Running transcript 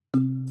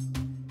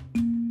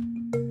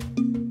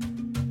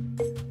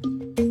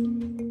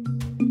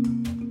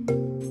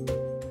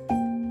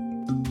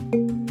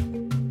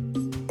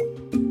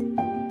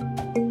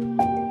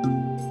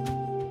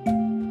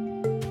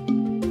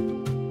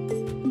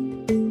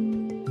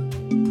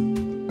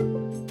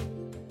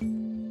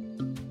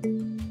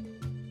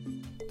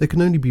there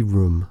can only be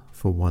room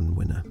for one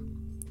winner.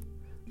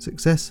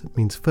 Success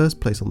means first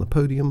place on the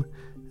podium,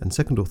 and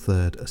second or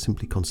third are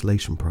simply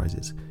consolation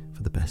prizes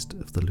for the best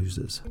of the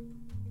losers.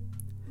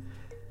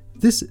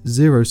 This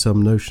zero-sum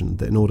notion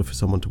that in order for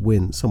someone to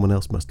win, someone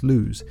else must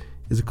lose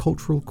is a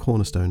cultural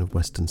cornerstone of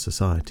Western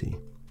society.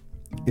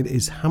 It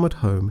is hammered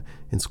home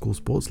in school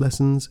sports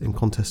lessons, in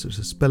contests such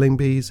as spelling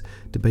bees,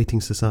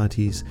 debating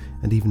societies,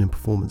 and even in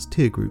performance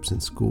tier groups in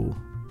school.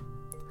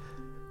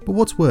 But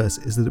what's worse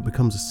is that it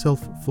becomes a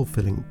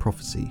self-fulfilling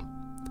prophecy.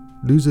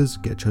 Losers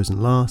get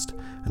chosen last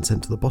and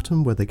sent to the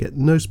bottom where they get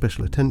no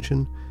special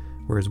attention,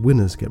 whereas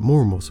winners get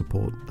more and more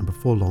support, and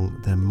before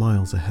long they're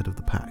miles ahead of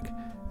the pack,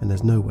 and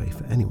there's no way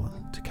for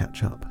anyone to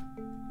catch up.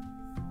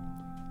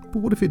 But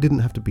what if it didn't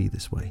have to be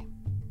this way?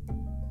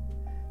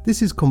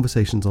 This is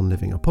Conversations on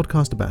Living, a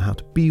podcast about how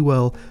to be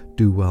well,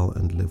 do well,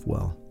 and live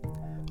well.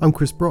 I'm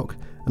Chris Brock,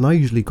 and I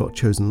usually got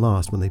chosen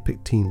last when they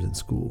picked teams in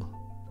school.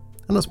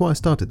 And that's why I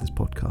started this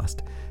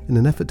podcast, in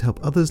an effort to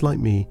help others like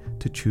me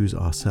to choose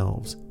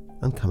ourselves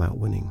and come out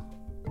winning.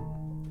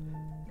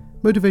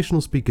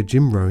 Motivational speaker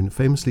Jim Rohn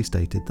famously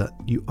stated that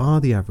you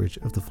are the average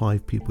of the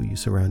 5 people you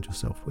surround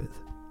yourself with.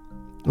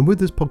 And with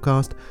this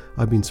podcast,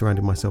 I've been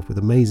surrounding myself with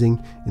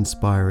amazing,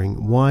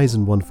 inspiring, wise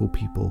and wonderful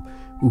people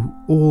who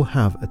all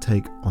have a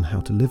take on how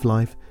to live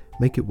life,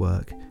 make it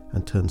work,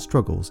 and turn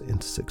struggles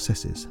into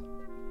successes.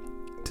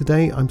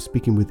 Today I'm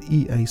speaking with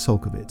E.A.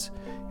 Solkowitz,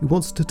 who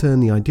wants to turn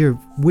the idea of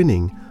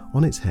winning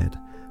on its head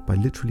by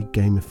literally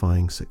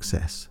gamifying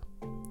success.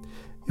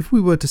 If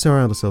we were to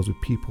surround ourselves with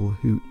people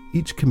who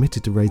each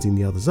committed to raising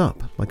the others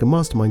up, like a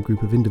mastermind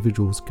group of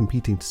individuals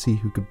competing to see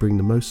who could bring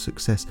the most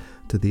success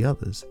to the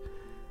others,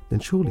 then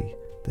surely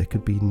there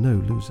could be no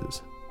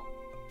losers.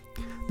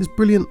 This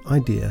brilliant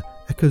idea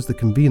echoes the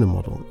convener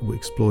model we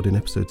explored in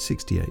episode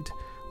 68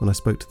 when I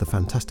spoke to the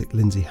fantastic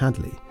Lindsay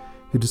Hadley,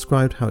 who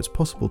described how it's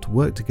possible to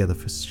work together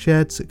for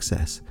shared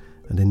success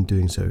and in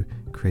doing so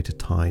create a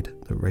tide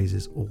that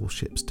raises all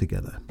ships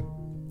together.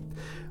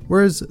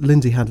 Whereas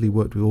Lindsay Hadley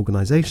worked with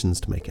organisations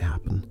to make it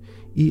happen,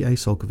 E.A.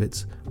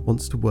 Solkowitz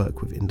wants to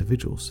work with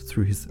individuals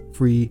through his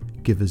free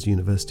Givers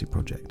University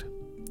project.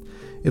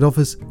 It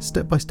offers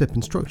step-by-step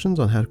instructions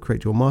on how to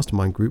create your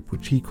mastermind group,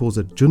 which he calls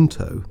a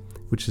junto,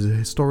 which is a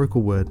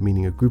historical word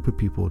meaning a group of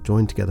people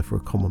joined together for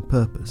a common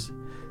purpose,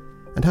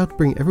 and how to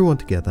bring everyone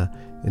together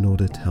in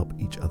order to help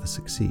each other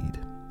succeed.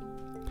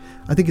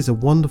 I think it's a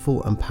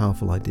wonderful and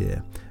powerful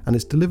idea, and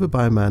it's delivered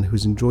by a man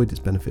who's enjoyed its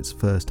benefits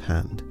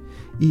firsthand.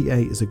 E.A.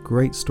 is a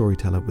great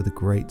storyteller with a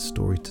great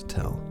story to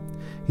tell.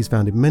 He's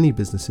founded many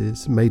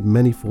businesses, made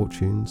many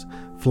fortunes,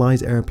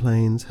 flies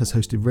airplanes, has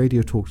hosted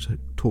radio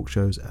talk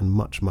shows, and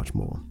much, much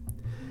more.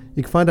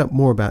 You can find out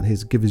more about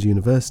his Givers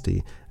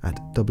University at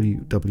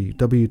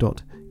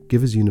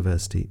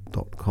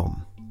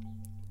www.giversuniversity.com.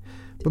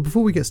 But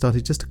before we get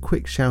started, just a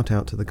quick shout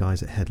out to the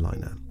guys at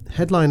Headliner.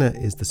 Headliner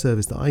is the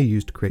service that I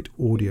use to create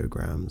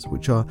audiograms,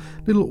 which are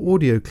little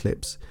audio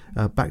clips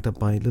backed up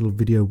by little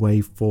video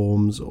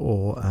waveforms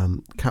or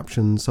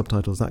captions,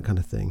 subtitles, that kind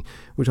of thing,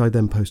 which I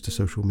then post to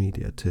social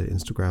media, to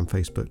Instagram,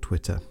 Facebook,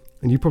 Twitter.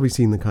 And you've probably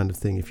seen the kind of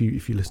thing. If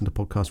you listen to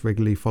podcasts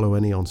regularly, follow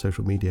any on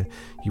social media,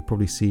 you've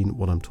probably seen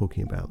what I'm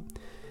talking about.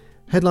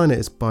 Headliner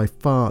is by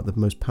far the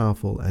most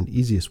powerful and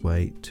easiest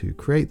way to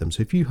create them.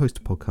 So if you host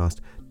a podcast,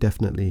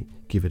 definitely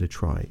give it a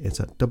try. It's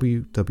at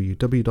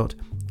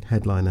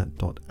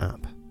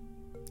www.headliner.app.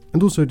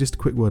 And also just a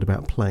quick word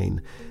about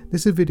Plane.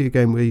 This is a video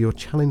game where you're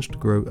challenged to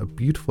grow a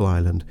beautiful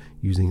island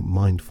using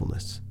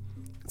mindfulness.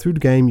 Through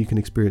the game, you can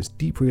experience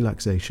deep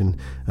relaxation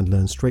and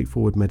learn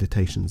straightforward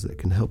meditations that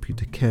can help you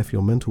to care for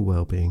your mental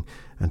well-being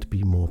and to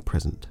be more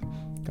present.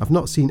 I've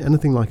not seen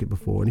anything like it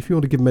before, and if you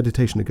want to give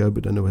meditation a go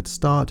but don't know where to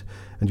start,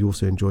 and you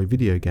also enjoy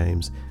video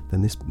games,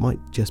 then this might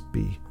just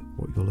be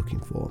what you're looking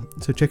for.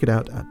 So check it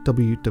out at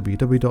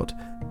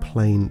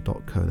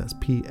www.plane.co. That's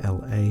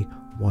PLAYNE.co.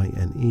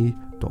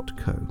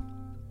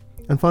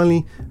 And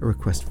finally, a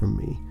request from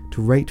me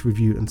to rate,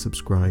 review and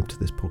subscribe to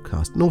this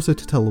podcast, and also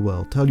to tell the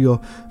world. Tell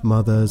your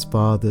mothers,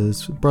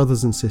 fathers,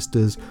 brothers and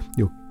sisters,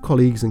 your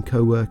colleagues and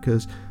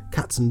co-workers,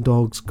 cats and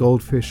dogs,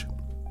 goldfish,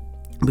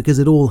 because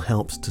it all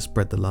helps to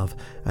spread the love,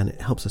 and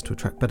it helps us to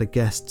attract better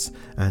guests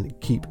and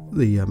keep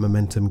the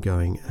momentum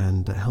going,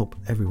 and help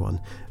everyone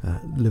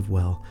live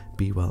well,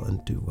 be well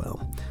and do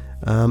well.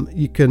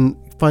 You can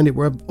find it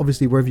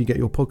wherever you get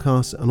your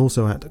podcasts, and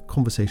also at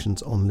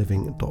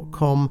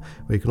conversationsonliving.com,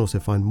 where you can also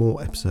find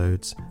more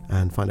episodes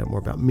and find out more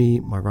about me,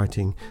 my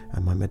writing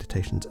and my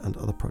meditations and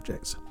other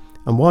projects.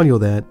 And while you're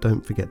there,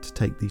 don't forget to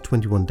take the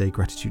 21-day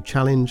gratitude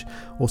challenge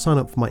or sign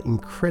up for my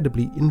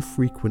incredibly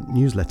infrequent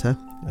newsletter,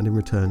 and in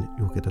return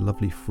you'll get a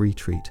lovely free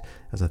treat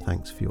as a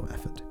thanks for your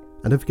effort.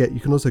 And don't forget, you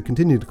can also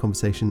continue the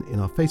conversation in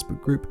our Facebook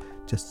group.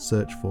 Just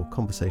search for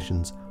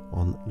Conversations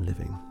on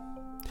Living.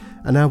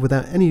 And now,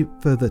 without any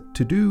further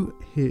to-do,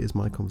 here is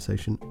my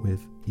conversation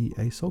with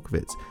E.A.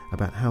 Solkowitz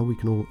about how we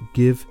can all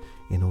give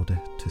in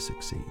order to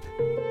succeed.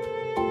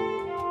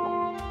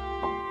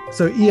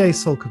 So E.A.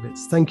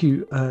 Solkowitz, thank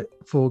you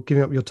for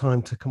giving up your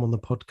time to come on the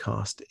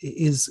podcast. It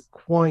is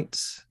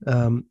quite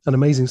an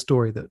amazing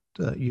story that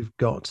you've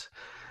got.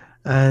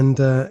 And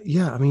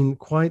yeah, I mean,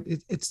 quite,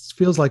 it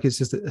feels like it's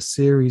just a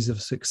series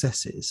of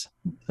successes.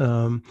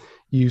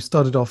 You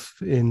started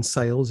off in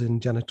sales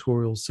in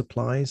janitorial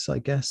supplies, I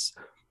guess,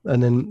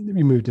 and then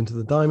you moved into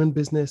the diamond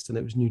business, and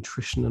it was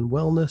nutrition and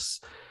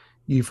wellness.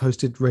 You've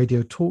hosted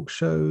radio talk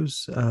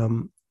shows,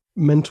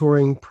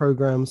 mentoring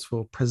programs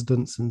for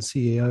presidents and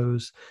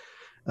CEOs.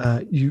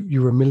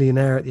 You were a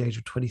millionaire at the age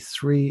of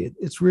 23.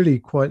 It's really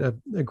quite a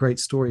great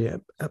story.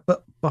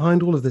 But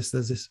behind all of this,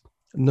 there's this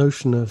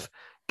notion of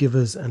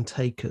givers and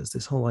takers.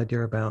 This whole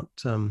idea about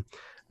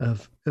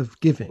of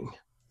giving,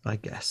 I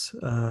guess.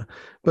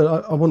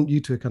 But I want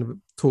you to kind of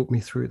talk me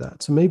through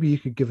that. So maybe you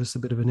could give us a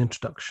bit of an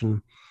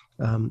introduction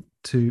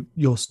to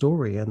your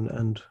story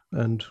and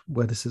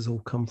where this has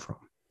all come from.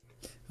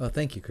 Well,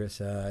 thank you,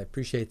 Chris. I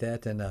appreciate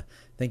that, and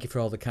thank you for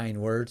all the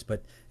kind words.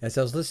 But as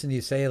I was listening to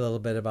you say a little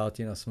bit about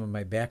some of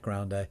my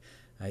background,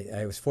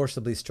 I was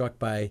forcibly struck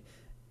by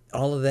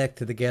all of that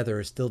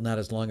together is still not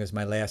as long as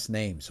my last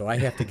name. So I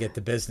have to get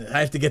to business. I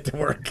have to get to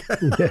work.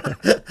 Yeah.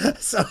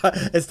 So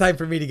it's time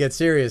for me to get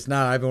serious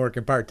now. I've been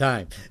working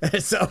part-time.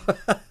 So,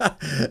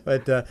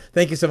 but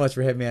thank you so much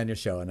for having me on your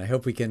show. And I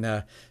hope we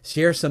can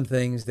share some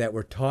things that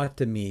were taught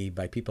to me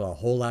by people a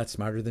whole lot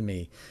smarter than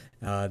me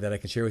that I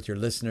can share with your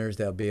listeners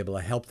that'll be able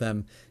to help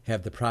them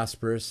have the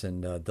prosperous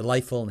and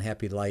delightful and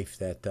happy life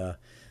that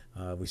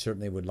we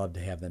certainly would love to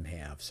have them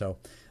have. So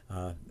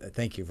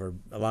thank you for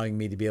allowing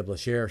me to be able to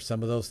share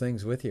some of those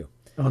things with you.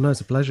 Oh, no, it's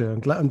a pleasure.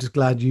 I'm just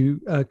glad you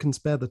can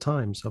spare the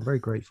time. So I'm very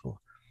grateful.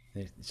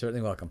 You're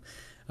certainly welcome.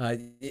 I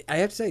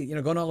have to say,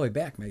 going all the way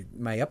back,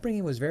 my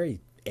upbringing was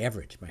very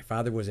average. My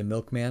father was a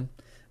milkman.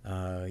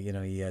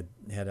 He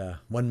had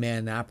a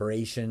one-man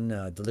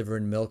operation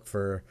delivering milk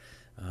for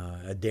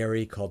a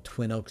dairy called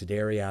Twin Oaks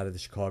Dairy out of the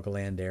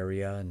Chicagoland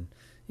area, and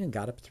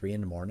got up at 3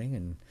 a.m.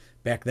 and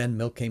back then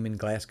milk came in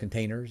glass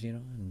containers,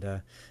 and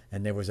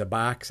there was a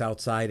box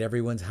outside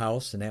everyone's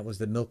house, and that was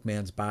the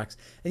milkman's box.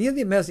 And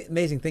the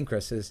amazing thing,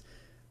 Chris, is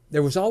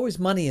there was always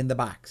money in the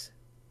box,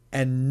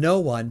 and no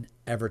one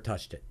ever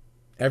touched it.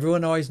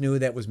 Everyone always knew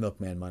that was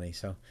milkman money.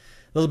 So a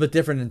little bit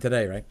different than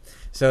today, right?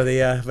 So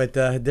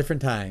but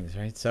different times,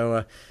 right?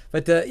 So,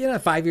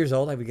 5 years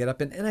old, I would get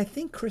up, and I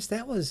think, Chris,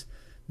 that was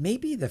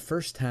maybe the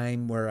first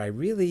time where I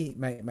really,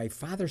 my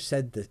father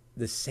said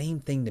the same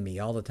thing to me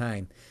all the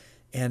time.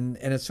 And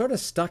it sort of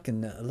stuck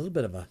in a little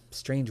bit of a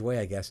strange way,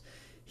 I guess.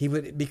 He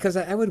would, because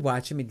I would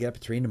watch him. He'd get up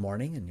at 3 a.m.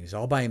 and he was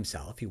all by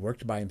himself. He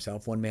worked by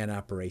himself, one-man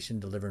operation,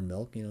 delivering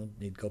milk.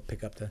 He'd go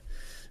pick up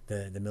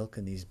the milk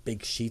in these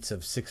big sheets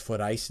of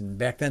 6-foot ice. And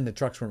back then, the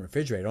trucks weren't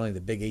refrigerated. Only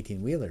the big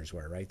 18-wheelers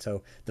were, right?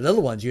 So the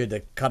little ones, you had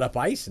to cut up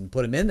ice and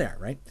put them in there,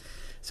 right?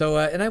 So,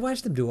 and I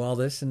watched him do all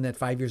this. And at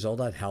 5 years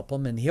old, I'd help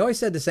him. And he always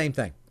said the same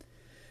thing.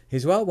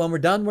 He's, well, when we're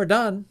done, we're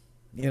done.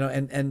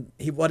 And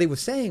what he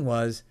was saying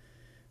was,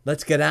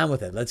 let's get on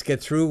with it. Let's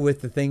get through with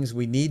the things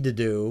we need to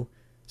do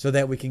so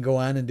that we can go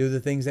on and do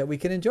the things that we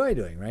can enjoy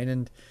doing, right?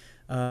 And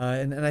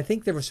I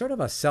think there was sort of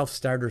a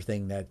self-starter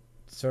thing that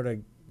sort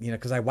of,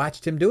 because I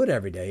watched him do it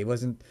every day.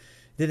 He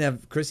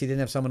didn't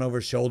have someone over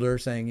his shoulder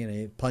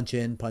saying, punch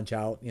in, punch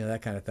out,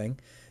 that kind of thing.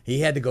 He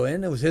had to go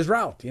in. It was his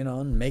route,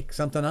 and make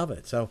something of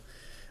it. So,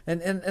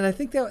 and I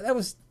think that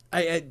was,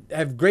 I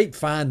have great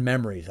fond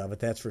memories of it,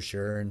 that's for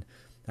sure. And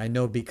I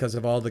know because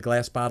of all the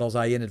glass bottles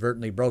I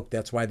inadvertently broke,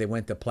 that's why they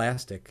went to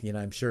plastic.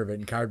 I'm sure of it,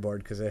 in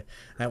cardboard, because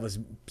that was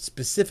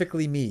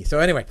specifically me. So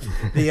anyway,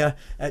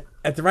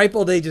 at the ripe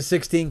old age of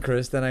 16,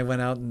 Chris, then I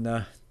went out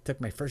and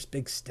took my first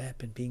big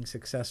step in being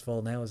successful.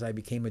 And that was I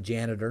became a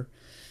janitor,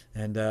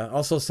 and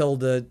also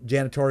sold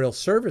janitorial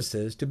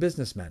services to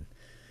businessmen.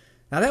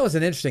 Now that was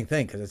an interesting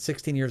thing, because at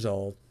 16 years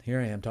old, here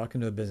I am talking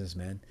to a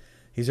businessman.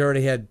 He's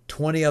already had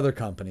 20 other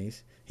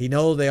companies. He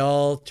knows they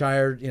all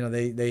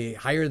they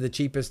hire the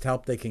cheapest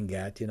help they can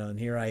get, and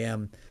here I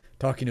am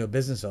talking to a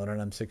business owner,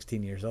 and I'm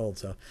 16 years old.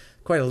 So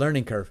quite a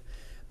learning curve.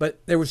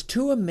 But there was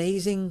 2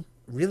 amazing,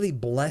 really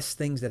blessed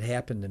things that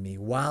happened to me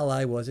while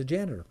I was a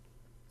janitor.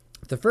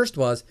 The first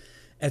was,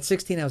 at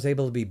 16, I was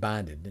able to be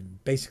bonded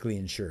and basically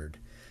insured,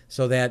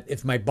 so that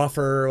if my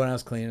buffer, when I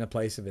was cleaning a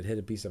place, if it hit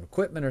a piece of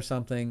equipment or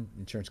something, the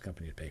insurance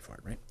company would pay for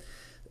it, right?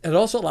 It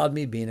also allowed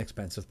me to be in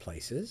expensive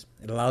places.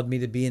 It allowed me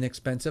to be in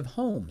expensive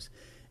homes.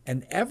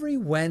 And every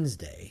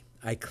Wednesday,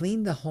 I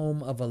cleaned the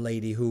home of a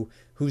lady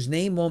whose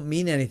name won't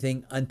mean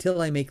anything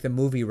until I make the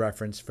movie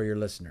reference for your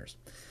listeners.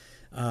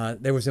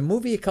 There was a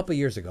movie a couple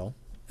years ago.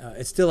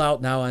 It's still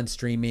out now on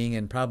streaming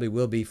and probably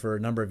will be for a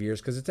number of years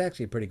because it's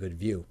actually a pretty good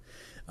view.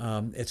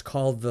 It's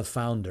called The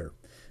Founder.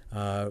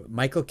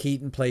 Michael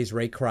Keaton plays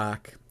Ray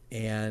Kroc,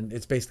 and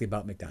it's basically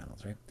about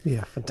McDonald's, right?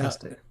 Yeah,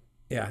 fantastic.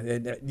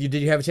 Did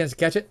you have a chance to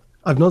catch it?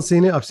 I've not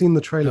seen it. I've seen the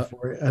trailer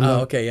for it. And,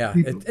 okay, yeah.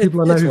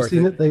 People I know who've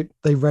seen it,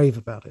 they rave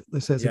about it. They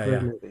say it's a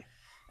great movie.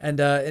 And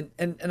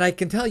I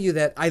can tell you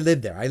that I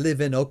lived there. I live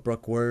in Oak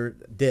Brook, where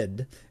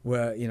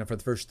for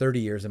the first 30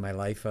 years of my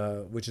life,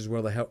 which is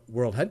where the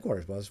world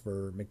headquarters was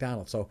for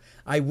McDonald's. So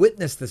I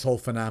witnessed this whole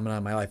phenomenon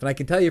in my life. And I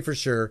can tell you for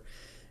sure,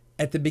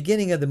 at the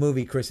beginning of the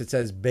movie, Chris, it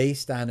says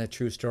based on a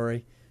true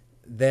story.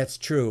 that's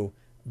true,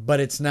 but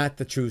it's not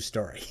the true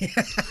story.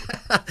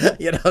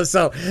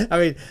 So I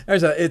mean,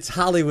 it's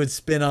Hollywood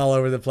spin all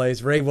over the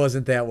place. Ray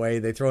wasn't that way.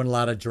 They throw in a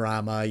lot of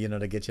drama,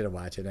 to get you to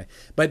watch it.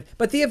 But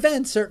the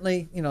events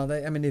certainly,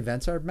 the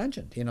events are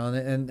mentioned,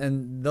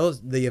 and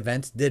the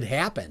events did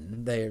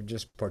happen. They're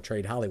just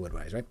portrayed Hollywood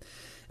wise, right?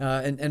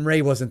 And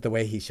Ray wasn't the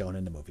way he's shown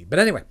in the movie. But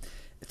anyway,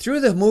 through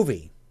the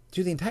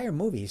entire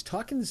movie, he's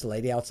talking to this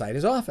lady outside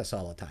his office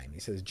all the time. He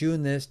says,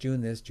 June this,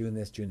 June this, June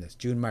this, June this.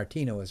 June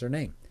Martino is her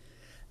name.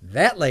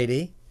 That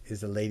lady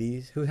is the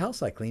lady whose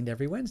house I cleaned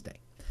every Wednesday.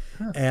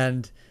 Huh.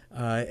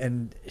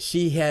 And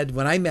she had,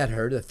 when I met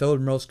her, the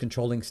third most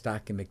controlling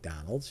stock in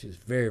McDonald's. She was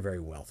very, very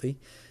wealthy.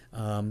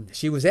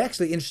 She was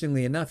actually,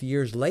 interestingly enough,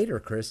 years later,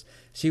 Chris,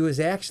 she was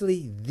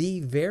actually the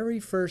very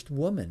first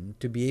woman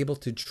to be able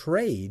to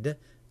trade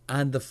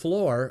on the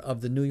floor of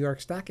the New York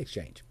Stock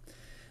Exchange.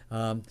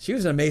 She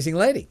was an amazing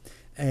lady.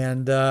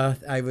 And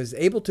I was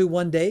able to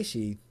one day,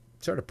 she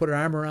sort of put her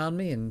arm around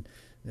me, and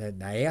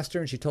I asked her,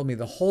 and she told me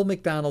the whole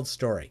McDonald's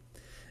story.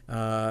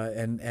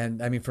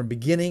 And I mean, from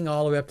beginning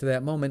all the way up to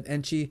that moment.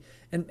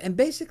 And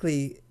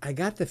basically, I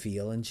got the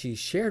feel, and she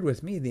shared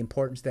with me the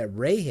importance that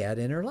Ray had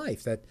in her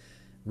life, that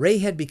Ray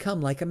had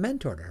become like a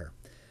mentor to her.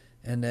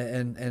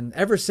 And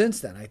ever since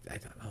then, I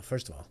thought, well,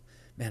 first of all,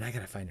 man, I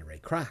got to find a Ray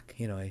Kroc.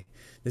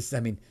 This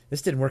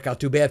didn't work out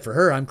too bad for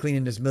her. I'm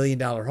cleaning this $1 million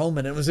home,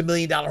 and it was $1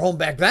 million home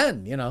back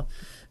then,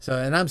 So,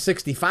 and I'm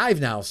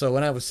 65 now. So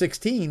when I was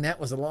 16,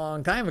 that was a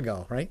long time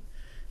ago, right?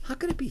 How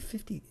could it be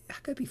 50? How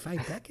could it be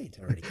 5 decades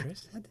already,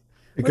 Chris?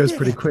 It goes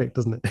pretty quick,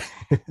 doesn't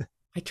it?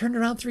 I turned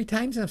around 3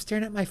 times and I'm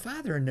staring at my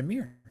father in the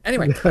mirror.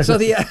 Anyway, so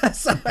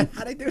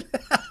how'd I do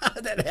that?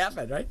 That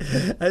happened,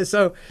 right?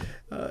 So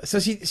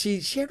she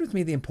shared with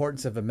me the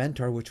importance of a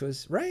mentor, which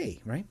was Ray,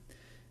 right?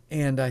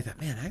 And I thought,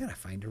 man, I got to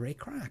find a Ray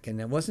Kroc.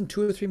 And it wasn't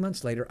 2 or 3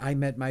 months later, I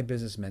met my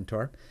business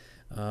mentor.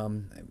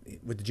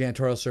 With the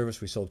janitorial service,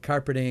 we sold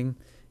carpeting.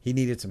 He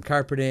needed some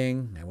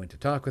carpeting. I went to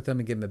talk with him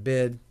and give him a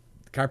bid.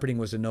 Carpeting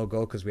was a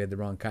no-go because we had the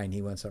wrong kind.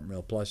 He wanted something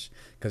real plush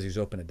because he was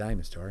opening a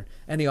diamond store.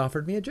 And he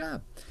offered me a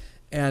job.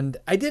 And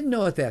I didn't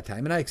know at that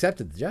time, and I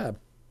accepted the job.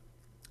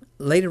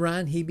 Later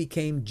on, he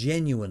became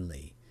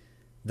genuinely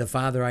the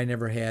father I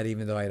never had,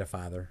 even though I had a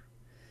father.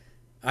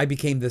 I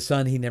became the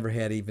son he never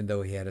had, even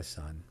though he had a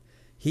son.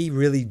 He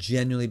really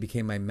genuinely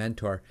became my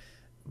mentor.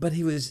 But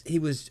he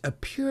was a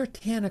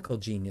puritanical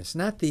genius,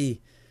 not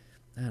the,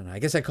 I don't know, I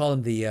guess I call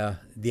him the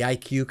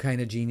IQ kind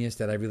of genius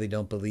that I really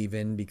don't believe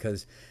in,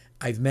 because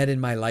I've met in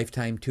my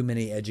lifetime too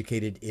many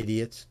educated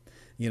idiots.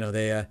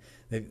 They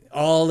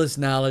all this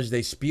knowledge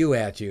they spew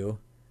at you,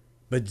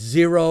 but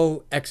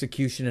zero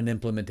execution and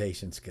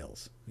implementation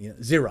skills.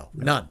 Zero,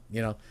 none.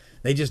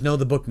 They just know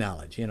the book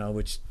knowledge.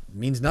 Which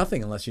means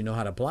nothing unless you know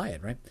how to apply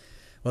it, right?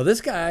 Well, this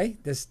guy,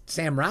 this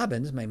Sam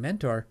Robbins, my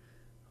mentor,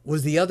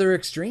 was the other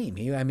extreme.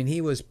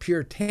 He was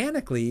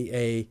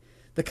puritanically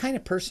the kind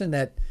of person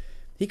that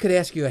he could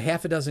ask you a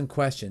half a dozen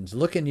questions,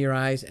 look in your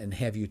eyes, and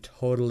have you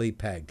totally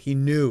pegged. He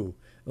knew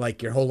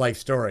like your whole life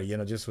story,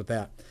 just with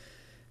that.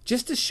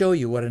 Just to show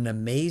you what an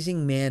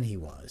amazing man he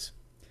was.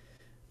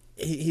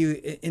 He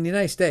in the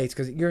United States,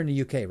 because you're in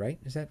the UK, right?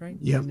 Is that right?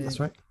 Yeah, that's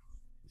right.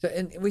 So,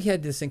 and we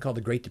had this thing called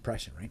the Great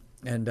Depression, right?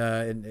 And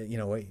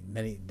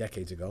many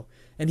decades ago.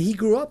 And he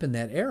grew up in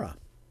that era.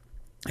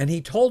 And he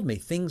told me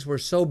things were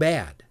so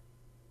bad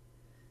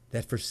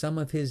that for some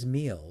of his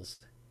meals,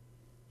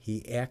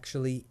 he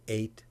actually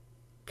ate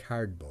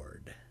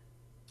cardboard.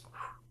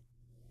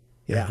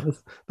 Yeah,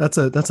 that's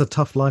a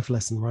tough life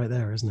lesson right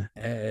there, isn't it?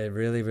 It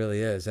really,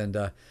 really is. And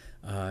of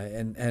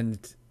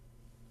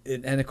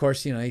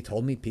course, he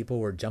told me people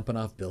were jumping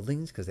off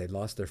buildings because they'd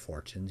lost their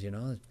fortunes,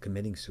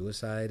 committing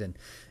suicide. And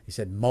he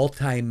said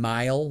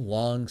multi-mile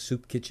long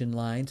soup kitchen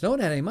lines. No one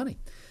had any money.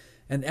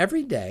 And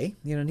every day,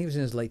 and he was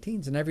in his late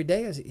teens, and every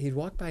day he'd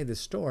walk by the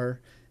store,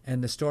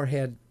 and the store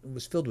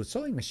was filled with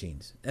sewing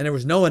machines. And there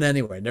was no one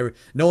anywhere.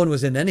 No one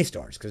was in any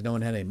stores because no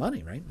one had any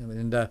money, right?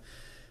 And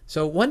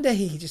so one day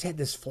he just had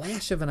this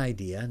flash of an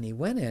idea, and he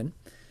went in,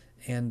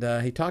 and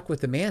he talked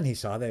with the man he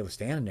saw that was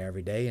standing there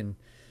every day, and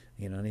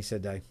and he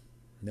said, I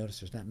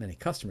noticed there's not many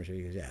customers here.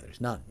 He goes, yeah, there's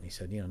none. And he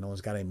said, no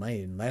one's got any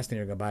money, and the last thing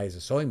they're going to buy is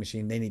a sewing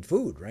machine. They need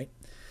food, right?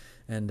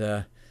 And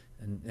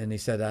he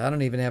said, I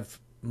don't even have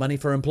money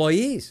for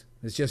employees.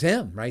 It's just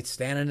him, right?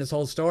 Standing in his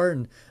whole store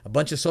and a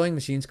bunch of sewing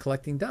machines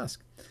collecting dust.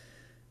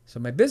 So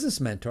my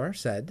business mentor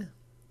said,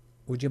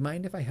 would you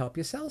mind if I help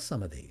you sell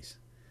some of these?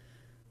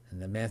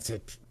 And the man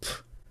said,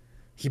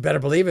 you better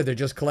believe it. They're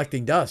just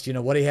collecting dust.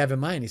 What do you have in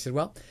mind? He said,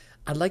 well,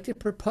 I'd like to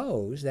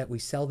propose that we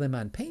sell them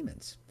on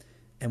payments,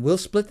 and we'll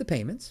split the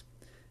payments.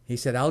 He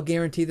said, I'll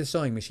guarantee the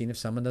sewing machine. If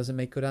someone doesn't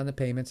make good on the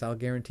payments, I'll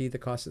guarantee the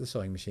cost of the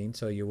sewing machine,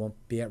 so you won't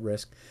be at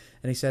risk.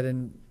 And he said,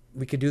 and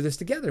we could do this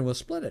together, and we'll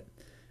split it.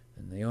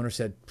 And the owner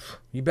said,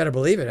 you better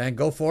believe it, man.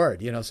 Go for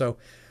it. So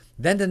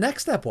then the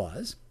next step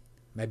was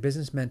my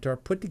business mentor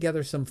put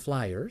together some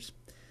flyers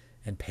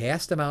and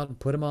passed them out and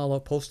put them all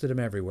up, posted them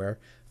everywhere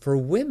for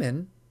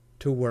women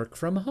to work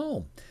from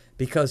home,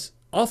 because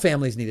all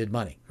families needed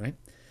money, right?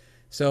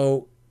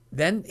 So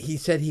then he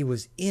said he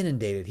was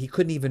inundated. He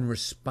couldn't even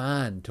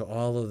respond to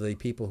all of the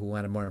people who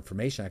wanted more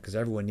information because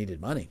everyone needed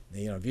money.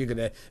 If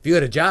you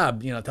had a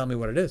job, tell me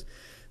what it is.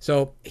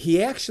 So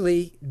he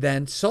actually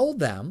then sold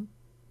them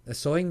a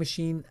sewing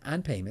machine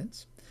on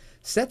payments,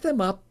 set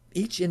them up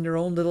each in their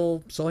own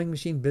little sewing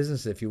machine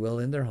business, if you will,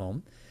 in their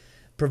home,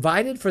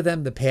 provided for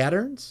them the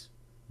patterns,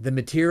 the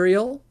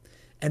material,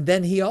 and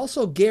then he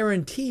also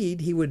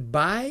guaranteed he would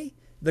buy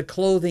the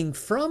clothing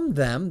from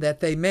them that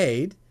they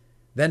made,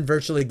 then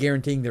virtually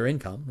guaranteeing their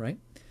income, right?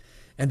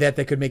 And that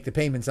they could make the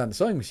payments on the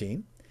sewing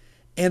machine.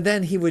 And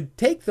then he would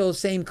take those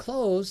same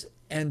clothes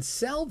and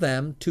sell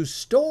them to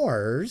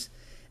stores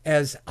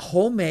as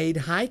homemade,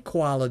 high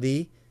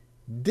quality,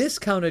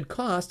 discounted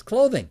cost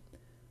clothing,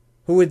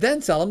 who would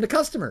then sell them to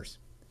customers.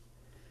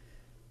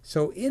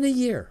 So in a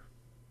year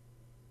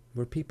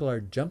where people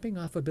are jumping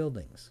off of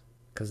buildings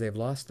because they've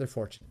lost their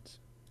fortunes,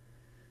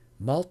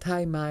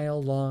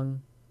 multi-mile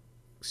long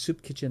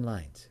soup kitchen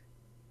lines,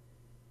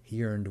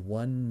 he earned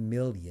 $1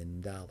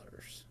 million.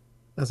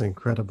 That's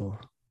incredible.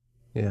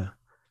 Yeah.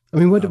 I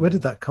mean, where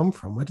did that come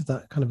from? Where did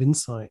that kind of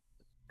insight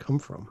come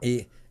from?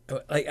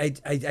 I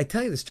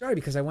tell you the story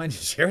because I wanted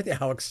to share with you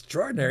how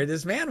extraordinary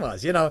this man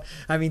was.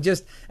 I mean,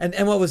 just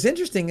and what was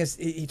interesting is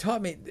he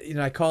taught me.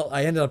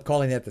 I ended up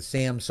calling that the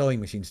Sam sewing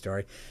machine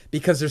story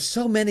because there's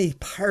so many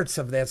parts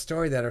of that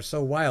story that are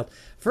so wild.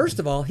 First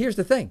of all, here's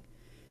the thing: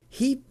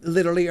 he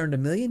literally earned $1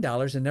 million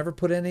and never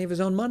put any of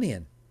his own money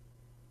in.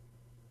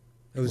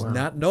 It was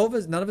none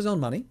of his own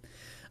money.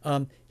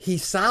 He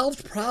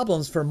solved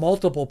problems for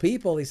multiple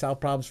people. He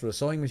solved problems for the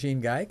sewing machine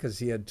guy because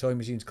he had sewing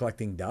machines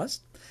collecting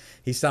dust.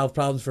 He solved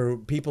problems for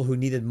people who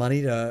needed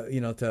money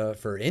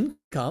for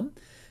income.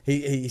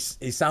 He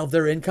solved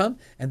their income,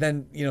 and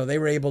then they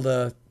were able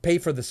to pay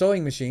for the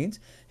sewing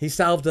machines. He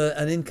solved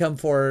an income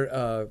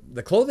for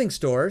the clothing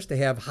stores to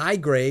have high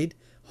grade,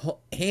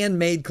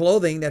 handmade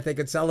clothing that they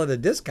could sell at a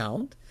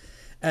discount.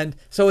 And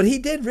so what he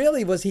did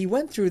really was he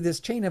went through this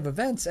chain of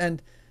events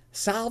and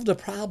solved a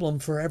problem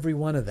for every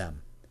one of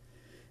them.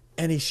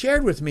 And he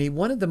shared with me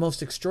one of the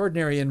most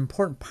extraordinary and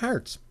important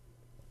parts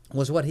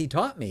was what he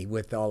taught me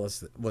with all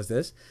this was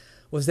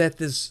that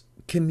this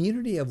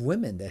community of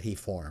women that he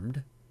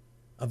formed,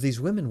 of these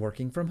women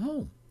working from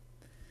home.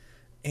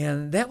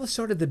 And that was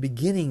sort of the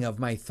beginning of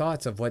my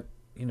thoughts of what,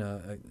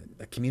 a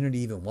community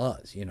even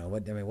was.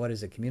 What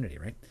is a community,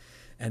 right?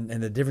 And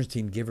the difference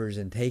between givers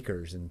and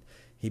takers. And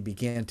he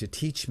began to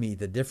teach me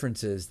the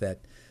differences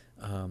that,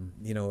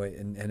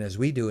 and as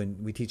we do,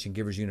 and we teach in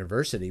Givers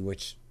University,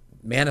 which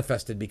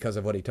manifested because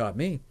of what he taught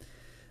me,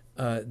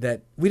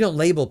 that we don't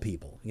label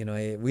people.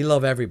 We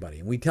love everybody.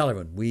 And we tell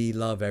everyone we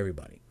love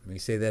everybody. We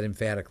say that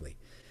emphatically.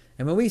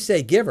 And when we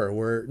say giver,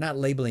 we're not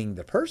labeling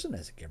the person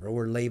as a giver.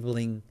 We're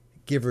labeling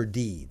giver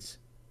deeds.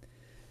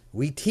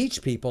 We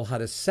teach people how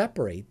to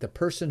separate the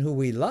person who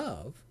we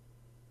love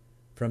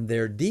from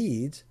their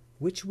deeds,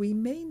 which we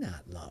may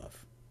not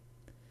love.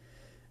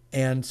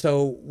 And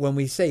so when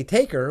we say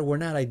taker, we're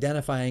not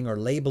identifying or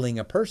labeling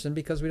a person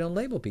because we don't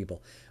label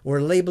people.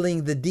 We're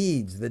labeling the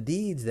deeds. The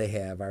deeds they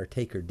have are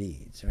taker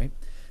deeds, right?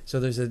 So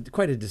there's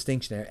quite a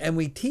distinction there. And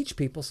we teach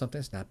people something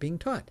that's not being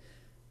taught: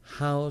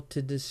 how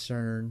to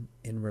discern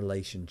in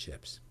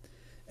relationships.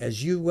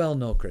 As you well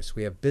know, Chris,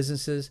 we have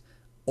businesses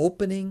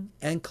opening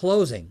and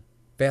closing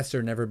faster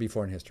than ever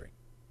before in history.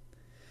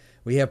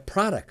 We have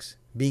products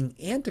being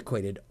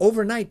antiquated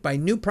overnight by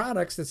new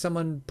products that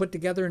someone put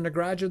together in the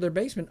garage or their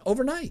basement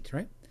overnight,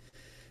 right?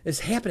 It's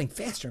happening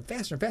faster and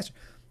faster and faster.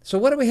 So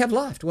what do we have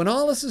left? When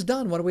all this is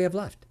done, what do we have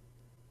left?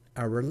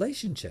 Our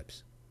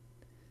relationships.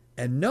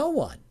 And no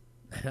one,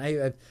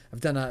 I've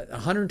done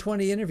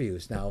 120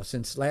 interviews now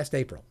since last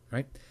April,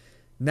 right?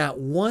 Not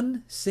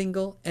one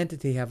single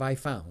entity have I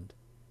found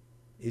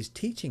is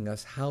teaching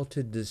us how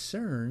to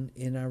discern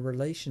in our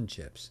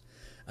relationships.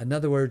 In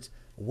other words,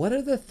 what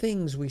are the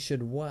things we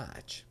should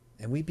watch?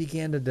 And we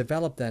began to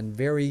develop then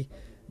very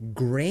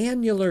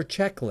granular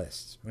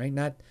checklists, right?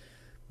 Not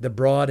the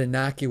broad,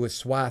 innocuous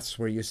swaths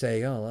where you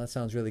say, oh, that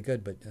sounds really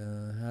good, but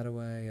how do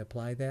I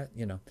apply that?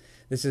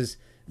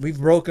 We've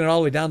broken it all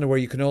the way down to where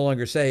you can no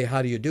longer say,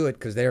 how do you do it?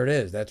 Because there it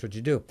is. That's what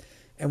you do.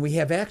 And we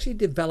have actually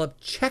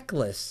developed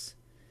checklists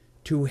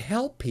to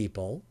help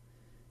people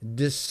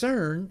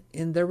discern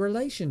in their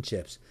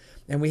relationships.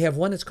 And we have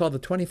one that's called the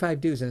 25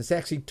 Do's, and it's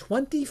actually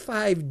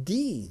 25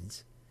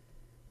 deeds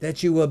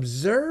that you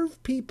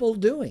observe people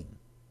doing.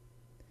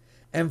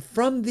 And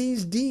from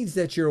these deeds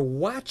that you're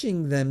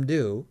watching them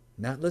do,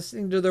 not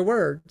listening to their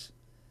words,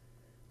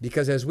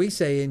 because as we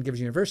say in Givers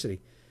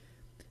University,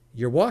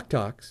 your walk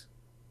talks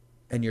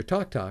and your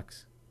talk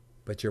talks,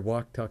 but your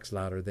walk talks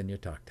louder than your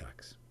talk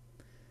talks.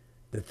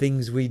 The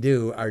things we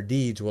do, our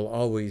deeds will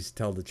always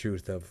tell the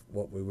truth of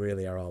what we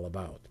really are all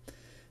about.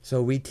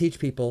 So we teach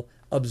people,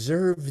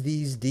 observe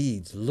these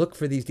deeds, look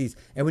for these deeds.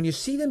 And when you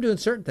see them doing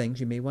certain things,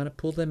 you may want to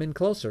pull them in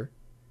closer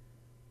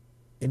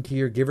into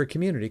your giver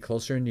community,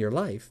 closer into your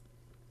life.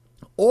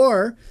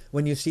 Or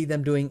when you see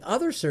them doing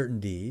other certain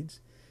deeds,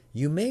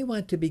 you may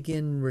want to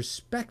begin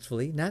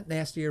respectfully, not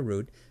nasty or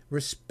rude,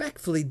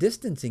 respectfully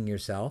distancing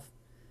yourself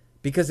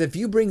Because if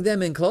you bring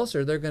them in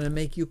closer, they're going to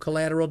make you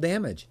collateral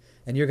damage.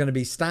 And you're going to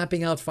be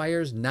stomping out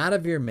fires not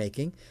of your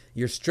making.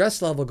 Your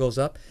stress level goes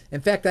up.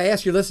 In fact, I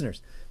ask your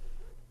listeners,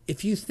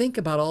 if you think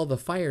about all the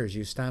fires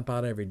you stomp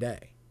out every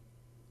day,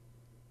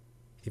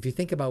 if you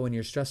think about when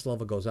your stress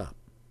level goes up,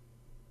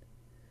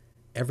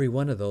 every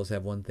one of those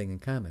have one thing in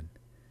common.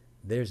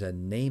 There's a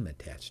name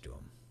attached to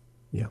them.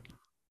 Yeah.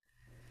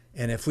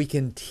 And if we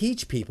can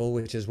teach people,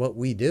 which is what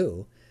we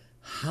do,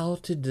 how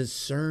to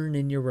discern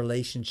in your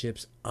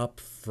relationships up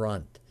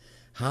front,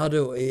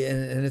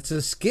 and it's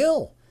a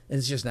skill, and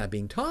it's just not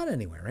being taught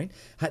anywhere, right?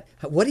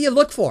 What do you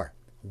look for?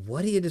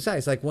 What do you decide?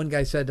 It's like one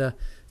guy said a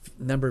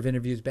number of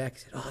interviews back, he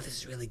said, oh, this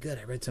is really good.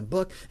 I read some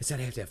book. It said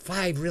I have to have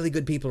 5 really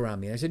good people around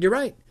me. And I said, you're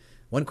right.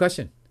 One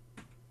question.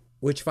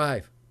 Which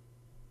 5?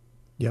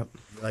 Yep.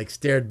 Like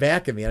stared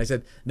back at me. And I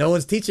said, no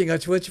one's teaching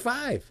us which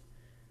 5.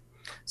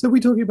 So are we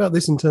talking about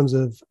this in terms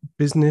of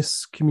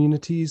business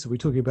communities? Are we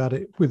talking about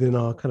it within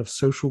our kind of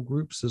social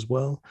groups as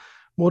well?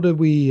 What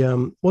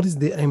is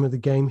the aim of the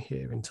game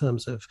here in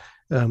terms of,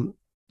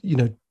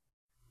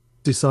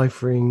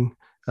 deciphering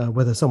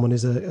whether someone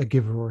is a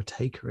giver or a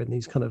taker in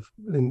these kind of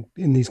in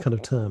these kind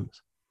of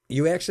terms?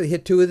 You actually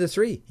hit 2 of the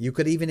 3. You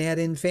could even add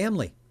in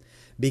family,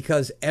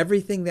 because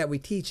everything that we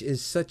teach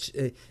is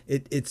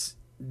it's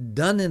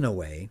done in a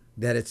way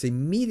that it's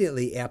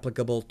immediately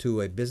applicable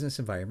to a business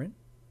environment,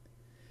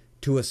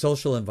 to a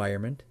social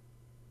environment,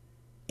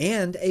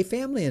 and a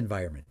family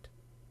environment.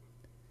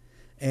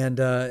 And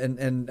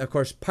of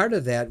course, part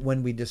of that,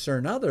 when we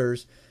discern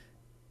others,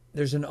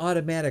 there's an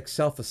automatic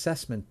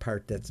self-assessment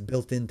part that's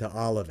built into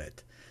all of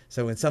it.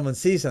 So when someone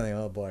sees something,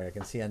 oh boy, I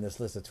can see on this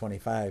list of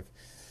 25,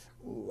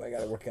 ooh, I got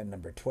to work on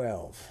number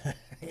 12,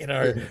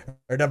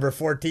 or number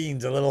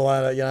 14's a little,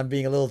 I'm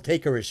being a little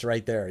takerish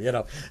right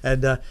there,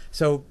 And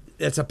so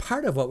it's a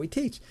part of what we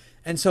teach.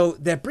 And so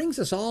that brings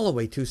us all the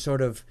way to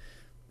sort of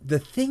the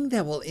thing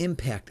that will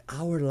impact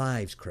our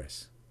lives,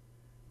 Chris,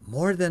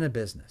 more than a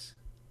business,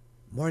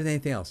 more than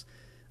anything else,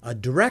 a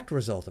direct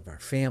result of our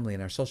family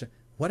and our social.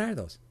 What are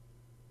those?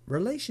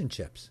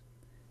 Relationships.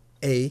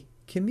 A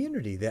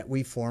community that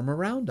we form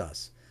around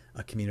us.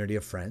 A community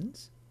of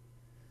friends.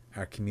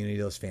 Our community,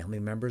 those family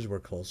members we're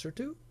closer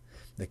to.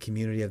 The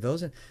community of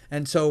those.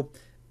 And so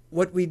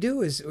what we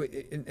do is,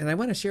 and I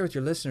want to share with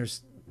your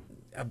listeners,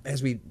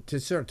 to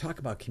sort of talk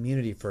about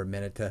community for a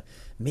minute, to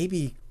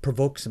maybe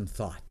provoke some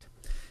thought.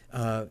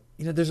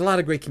 There's a lot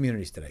of great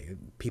communities today.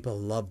 People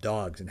love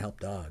dogs and help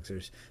dogs.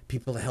 There's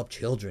people that help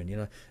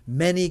children.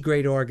 Many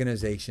great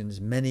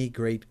organizations, many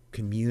great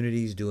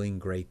communities doing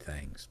great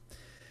things.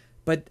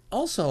 But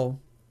also,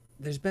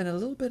 there's been a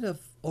little bit of,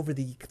 over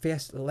the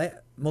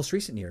most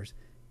recent years,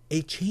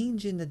 a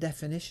change in the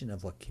definition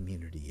of what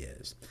community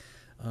is.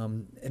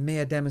 And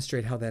may I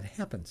demonstrate how that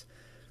happens?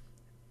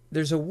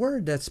 There's a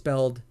word that's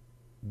spelled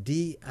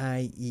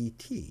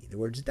D-I-E-T. The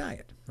word's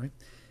diet, right?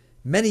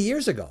 Many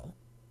years ago,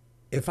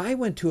 if I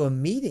went to a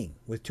meeting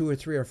with 2 or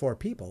 3 or 4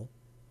 people,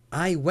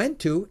 I went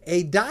to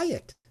a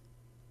diet.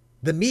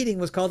 The meeting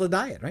was called a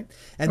diet, right?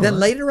 And then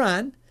later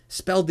on,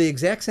 spelled the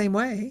exact same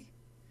way,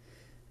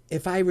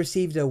 if I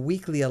received a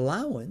weekly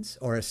allowance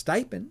or a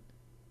stipend,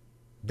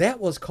 that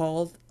was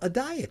called a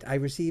diet. I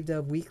received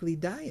a weekly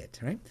diet,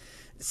 right?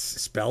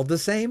 Spelled the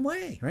same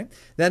way, right?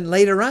 Then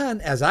later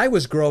on, as I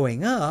was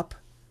growing up,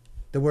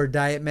 the word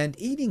diet meant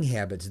eating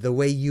habits, the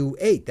way you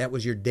ate. That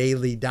was your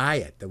daily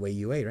diet, the way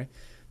you ate, right?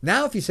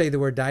 Now, if you say the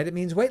word diet, it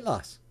means weight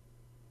loss,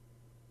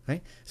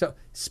 right? So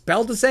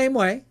spelled the same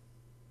way,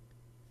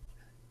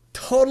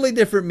 totally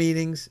different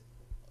meanings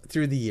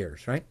through the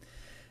years, right?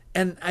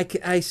 And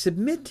I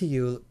submit to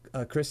you,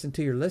 Chris, and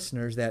to your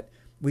listeners, that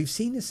we've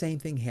seen the same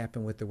thing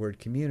happen with the word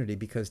community,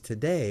 because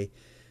today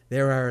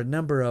there are a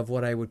number of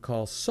what I would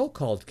call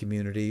so-called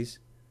communities,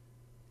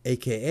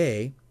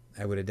 AKA,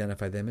 I would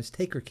identify them as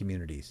taker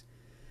communities.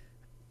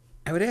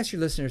 I would ask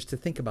your listeners to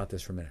think about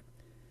this for a minute.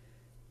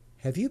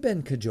 Have you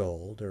been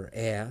cajoled or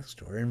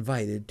asked or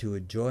invited to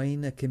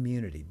join a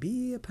community,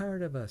 be a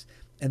part of us,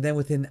 and then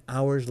within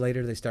hours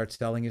later they start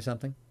selling you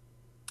something?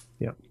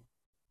 Yep.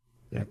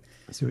 Yeah.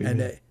 I see what you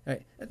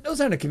mean.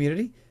 Those aren't a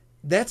community.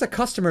 That's a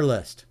customer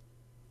list.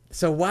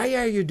 So why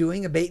are you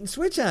doing a bait and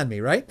switch on me,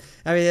 right?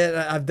 I mean,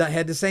 I've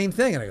had the same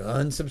thing, and I go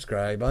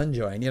unsubscribe,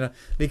 unjoin,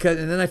 because,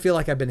 and then I feel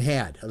like I've been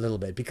had a little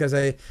bit, because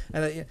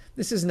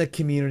this isn't a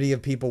community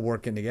of people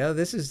working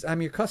together.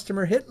 I'm your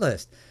customer hit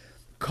list.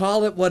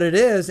 Call it what it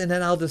is, and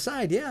then I'll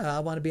decide, I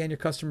want to be on your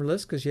customer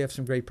list because you have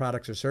some great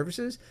products or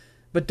services.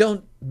 But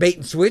don't bait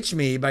and switch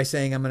me by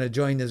saying I'm going to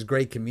join this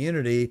great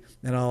community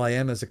and all I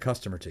am is a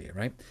customer to you,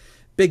 right?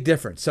 Big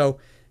difference. So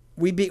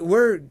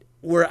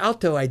we're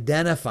out to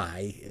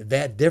identify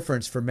that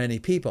difference for many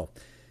people.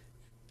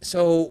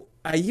 So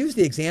I use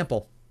the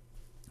example,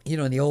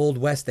 in the Old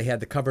West, they had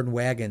the covered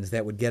wagons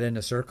that would get in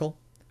a circle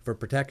for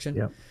protection.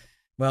 Yeah.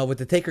 Well, with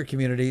the taker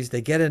communities,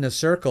 they get in a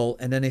circle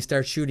and then they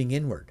start shooting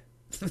inward.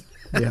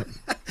 Yeah.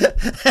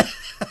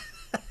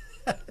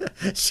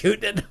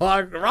 Shooting in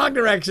the wrong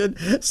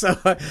direction. So,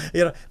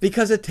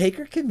 because a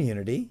taker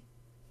community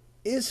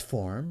is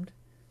formed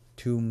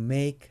to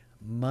make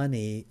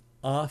money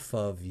off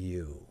of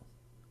you.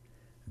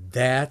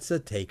 That's a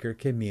taker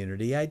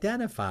community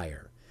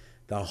identifier.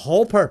 The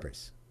whole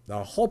purpose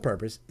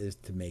is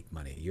to make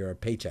money. You're a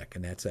paycheck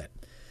and that's it.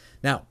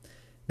 Now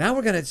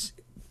we're going to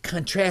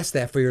contrast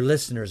that for your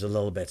listeners a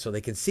little bit so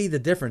they can see the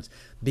difference,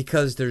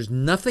 because there's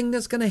nothing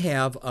that's going to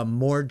have a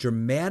more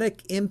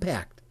dramatic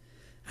impact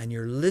on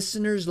your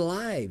listeners'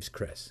 lives,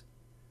 Chris,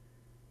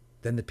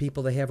 than the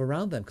people they have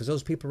around them, because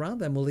those people around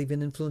them will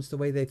even influence the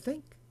way they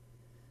think,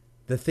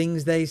 the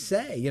things they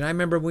say. I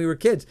remember when we were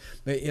kids,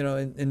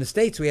 in the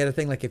States, we had a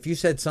thing like if you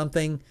said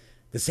something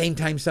the same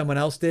time someone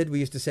else did, we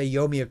used to say,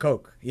 yo, me a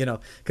Coke,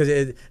 because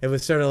it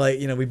was sort of like,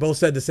 we both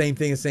said the same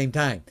thing at the same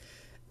time.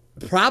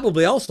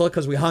 Probably also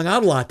because we hung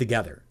out a lot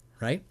together,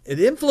 right? It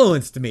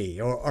influenced me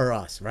or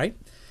us, right?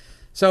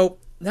 So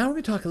now we're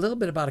going to talk a little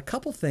bit about a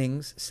couple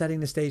things,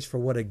 setting the stage for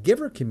what a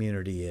giver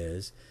community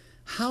is,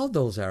 how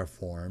those are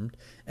formed,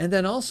 and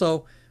then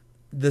also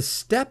the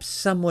steps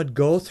some would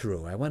go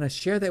through. I want to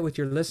share that with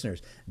your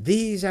listeners.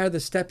 These are the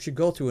steps you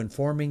go through in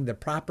forming the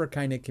proper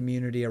kind of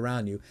community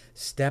around you,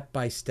 step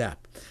by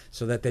step,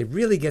 so that they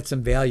really get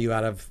some value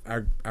out of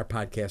our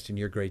podcast and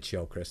your great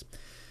show, Chris.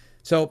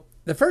 So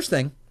the first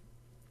thing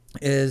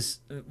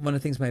is, one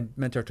of the things my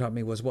mentor taught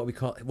me was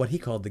what he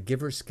called the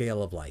giver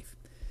scale of life.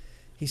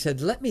 He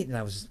said, and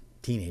I was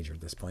a teenager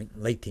at this point,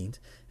 late teens,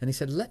 and he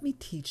said, let me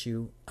teach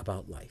you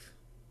about life.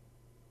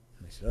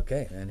 And I said,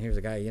 okay. And here's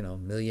a guy,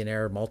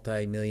 millionaire,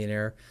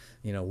 multi-millionaire,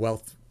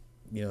 wealth,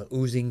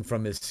 oozing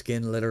from his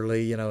skin,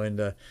 literally,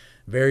 and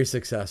very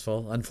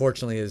successful.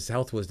 Unfortunately, his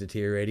health was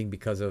deteriorating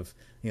because of,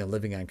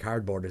 living on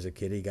cardboard as a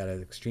kid. He got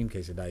an extreme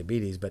case of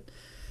diabetes. But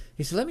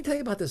he said, let me tell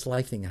you about this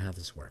life thing and how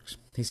this works.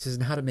 He says,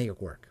 and how to make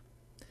it work.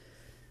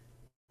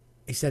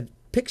 He said,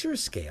 picture a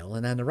scale,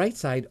 and on the right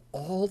side,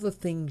 all the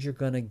things you're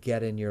going to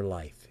get in your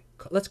life.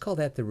 Let's call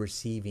that the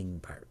receiving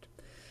part.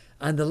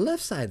 On the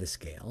left side of the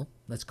scale,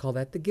 let's call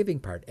that the giving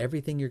part.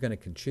 Everything you're going to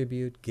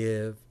contribute,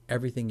 give,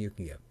 everything you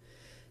can give.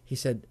 He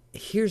said,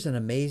 here's an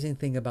amazing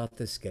thing about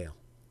this scale.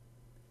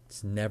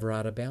 It's never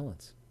out of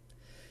balance.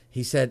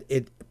 He said,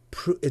 it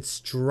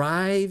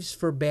strives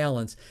for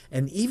balance,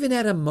 and even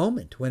at a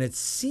moment when it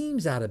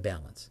seems out of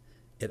balance,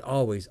 it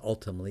always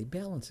ultimately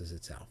balances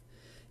itself.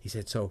 He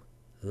said, so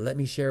let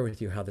me share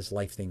with you how this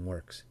life thing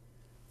works.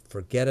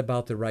 Forget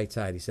about the right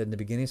side. He said, in the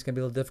beginning, it's going to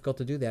be a little difficult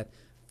to do that.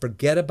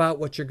 Forget about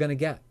what you're going to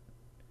get.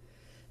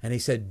 And he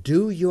said,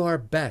 do your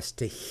best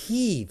to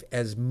heave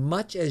as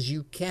much as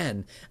you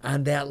can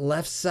on that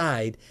left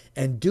side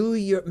and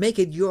make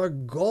it your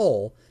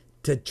goal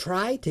to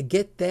try to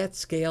get that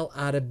scale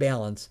out of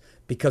balance,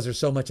 because there's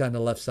so much on the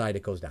left side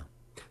it goes down.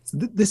 So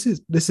this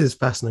is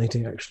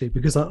fascinating, actually,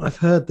 because I've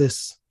heard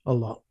this a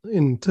lot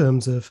in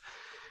terms of,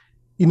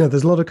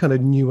 there's a lot of kind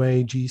of new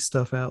agey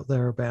stuff out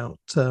there about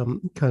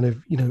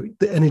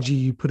the energy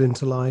you put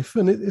into life.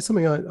 And it's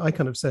something I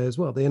kind of say as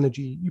well. The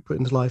energy you put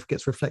into life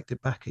gets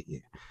reflected back at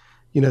you.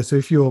 So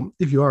if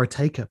you are a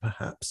taker,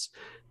 perhaps,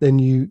 then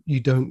you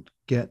don't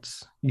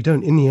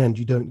in the end,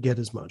 you don't get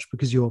as much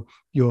because you're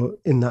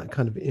in that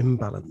kind of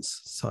imbalance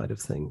side of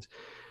things.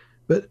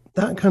 But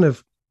that kind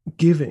of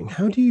giving,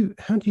 how do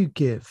you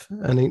give?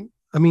 And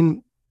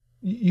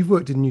you've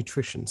worked in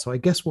nutrition, so I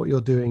guess what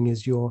you're doing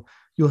is you're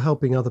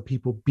helping other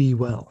people be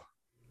well,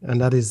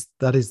 and that is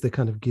the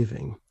kind of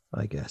giving,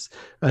 I guess.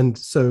 And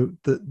so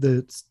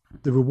the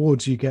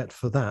rewards you get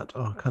for that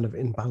are kind of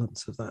in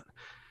balance of that.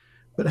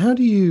 But how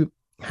do you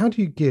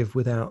give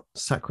without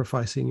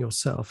sacrificing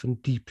yourself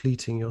and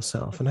depleting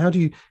yourself? And how do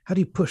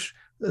you push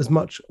as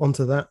much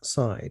onto that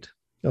side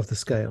of the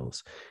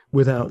scales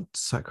without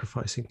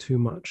sacrificing too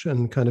much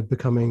and kind of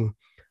becoming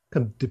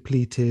kind of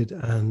depleted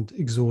and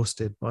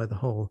exhausted by the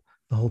whole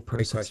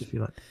process, if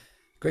you like?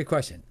 Great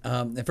question.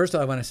 And first of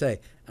all, I want to say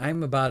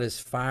I'm about as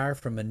far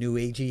from a new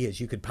agey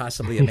as you could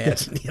possibly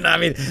imagine.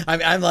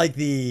 I'm like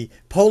the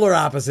polar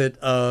opposite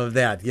of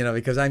that.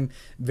 Because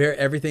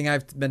everything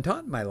I've been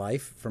taught in my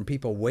life from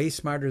people way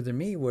smarter than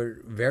me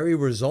were very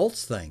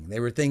results thing. They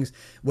were things,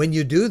 when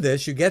you do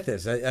this, you get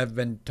this. I've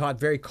been taught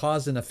very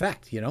cause and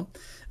effect.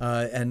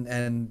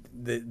 And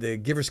the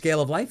giver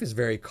scale of life is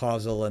very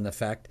causal and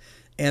effect.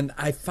 And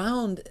I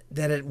found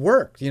that it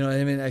worked.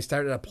 I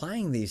started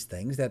applying these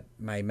things that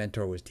my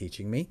mentor was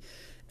teaching me.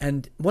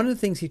 And one of the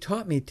things he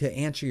taught me to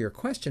answer your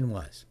question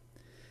was,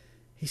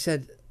 he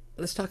said,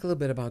 let's talk a little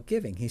bit about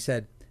giving. He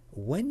said,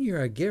 when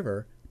you're a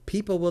giver,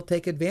 people will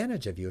take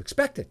advantage of you.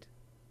 Expect it.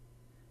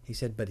 He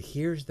said, but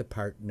here's the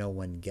part no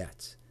one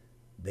gets.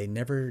 They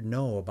never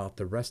know about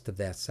the rest of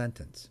that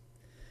sentence.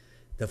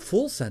 The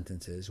full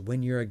sentence is,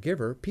 when you're a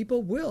giver,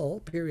 people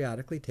will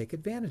periodically take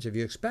advantage of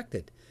you. Expect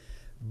it.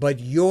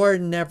 But you're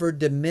never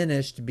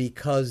diminished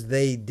because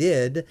they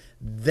did.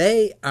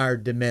 They are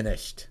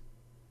diminished.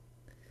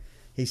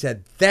 He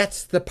said,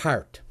 that's the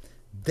part.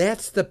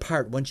 That's the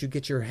part, once you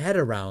get your head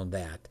around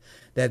that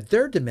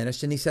they're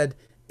diminished. And he said,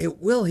 it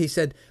will. He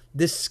said,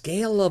 this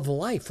scale of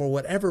life, for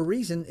whatever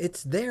reason,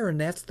 it's there, and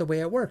that's the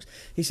way it works.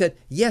 He said,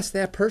 yes,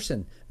 that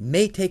person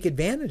may take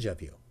advantage of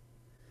you,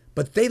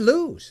 but they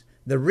lose.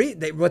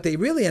 What they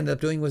really ended up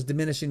doing was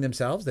diminishing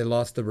themselves. They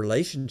lost the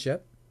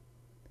relationship.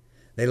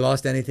 They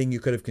lost anything you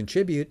could have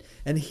contributed.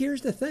 And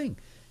here's the thing,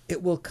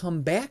 it will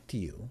come back to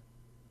you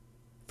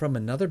from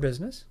another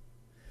business,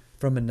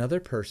 from another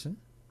person,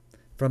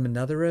 from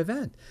another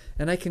event.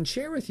 And I can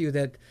share with you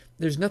that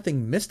there's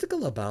nothing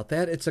mystical about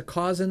that. It's a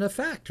cause and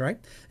effect, right?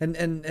 And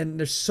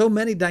there's so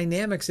many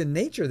dynamics in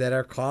nature that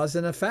are cause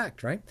and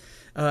effect, right?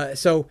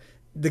 So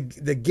the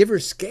giver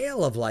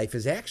scale of life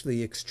is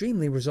actually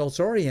extremely results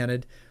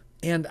oriented.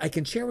 And I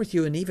can share with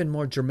you an even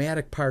more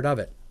dramatic part of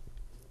it.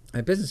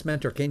 My business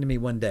mentor came to me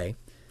one day,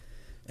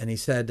 and he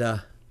said,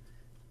 "Yeah,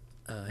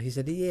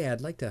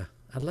 I'd like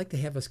to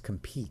have us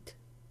compete."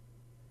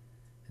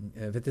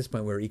 And at this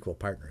point, we were equal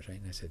partners, right?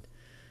 And I said,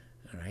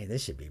 "All right,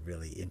 this should be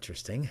really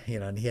interesting,"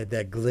 And he had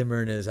that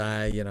glimmer in his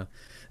eye,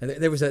 And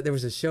there was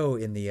a show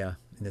in the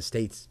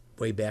States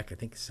way back, I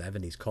think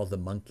 70s, called The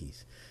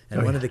Monkees.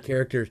 And one of the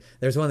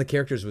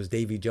characters was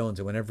Davy Jones,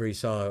 and whenever he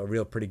saw a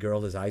real pretty girl,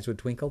 his eyes would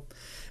twinkle.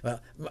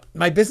 Well,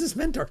 my business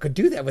mentor could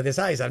do that with his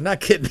eyes. I'm not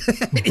kidding.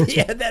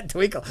 He had that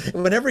twinkle.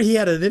 Whenever he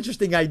had an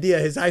interesting idea,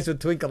 his eyes would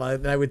twinkle,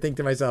 and I would think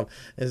to myself,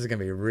 this is going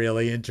to be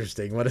really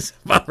interesting. What is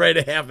about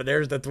ready to happen?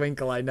 There's the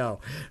twinkle, I know,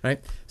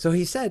 right? So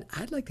he said,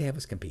 I'd like to have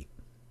us compete.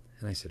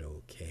 And I said,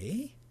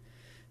 okay.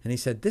 And he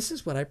said, this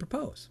is what I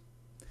propose.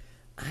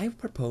 I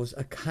propose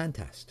a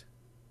contest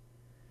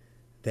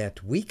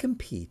that we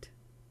compete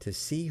to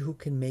see who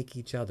can make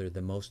each other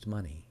the most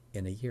money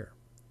in a year.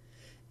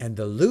 And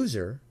the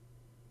loser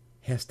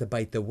has to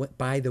buy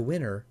the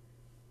winner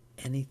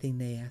anything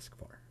they ask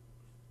for.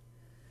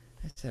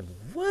 I said,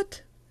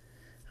 what?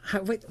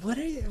 Wait, what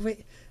are you?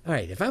 Wait. All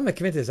right, if I'm going to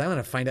commit to this, I want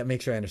to find out,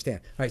 make sure I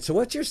understand. All right, so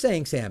what you're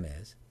saying, Sam,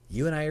 is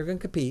you and I are going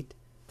to compete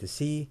to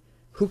see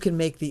who can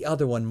make the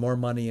other one more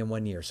money in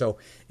 1 year. So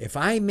if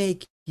I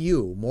make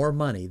you more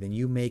money than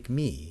you make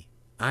me,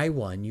 I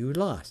won, you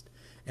lost.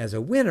 As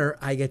a winner,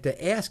 I get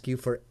to ask you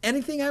for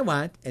anything I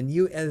want, and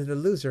you, as the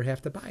loser,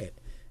 have to buy it.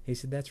 He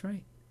said, that's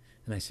right.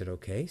 And I said,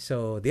 okay,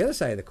 so the other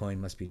side of the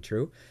coin must be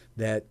true,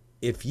 that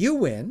if you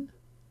win,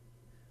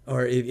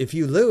 or if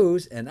you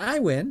lose and I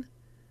win,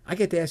 I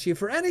get to ask you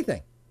for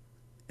anything,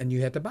 and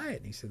you have to buy it.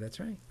 And he said, that's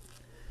right.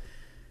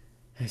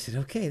 And I said,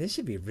 okay, this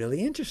should be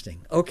really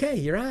interesting. Okay,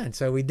 you're on.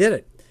 So we did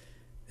it.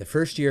 The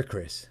first year,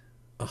 Chris,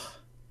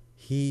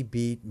 he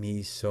beat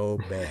me so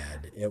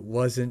bad. It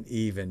wasn't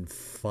even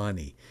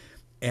funny.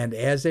 And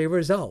as a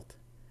result,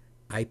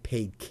 I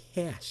paid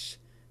cash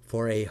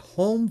for a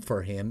home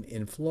for him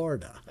in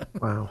Florida.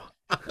 Wow.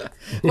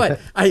 But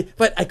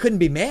I couldn't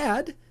be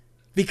mad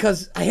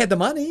because I had the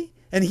money,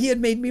 and he had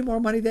made me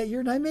more money that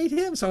year than I made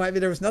him. So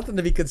there was nothing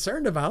to be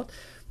concerned about.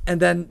 And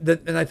then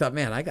I thought,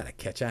 man, I got to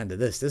catch on to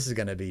this. This is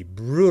going to be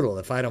brutal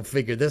if I don't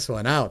figure this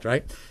one out,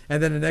 right?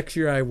 And then the next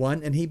year I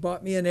won, and he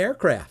bought me an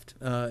aircraft,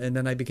 and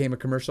then I became a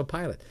commercial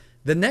pilot.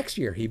 The next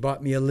year he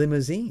bought me a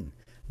limousine.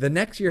 The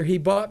next year he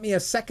bought me a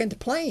second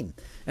plane.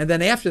 And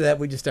then after that,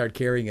 we just started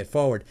carrying it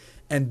forward.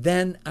 And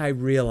then I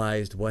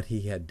realized what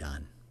he had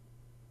done.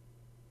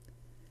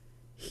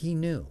 He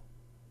knew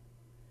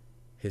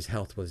his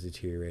health was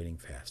deteriorating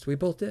fast. We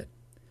both did.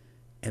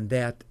 And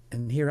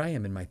here I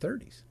am in my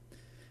 30s.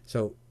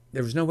 So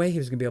there was no way he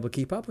was going to be able to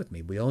keep up with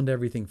me. We owned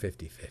everything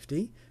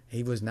 50-50.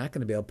 He was not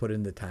going to be able to put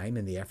in the time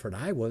and the effort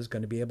I was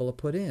going to be able to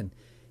put in.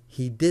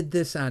 He did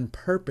this on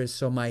purpose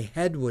so my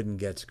head wouldn't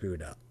get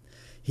screwed up.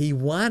 He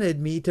wanted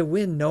me to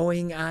win,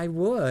 knowing I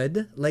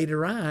would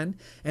later on,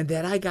 and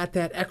that I got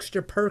that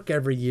extra perk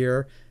every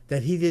year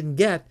that he didn't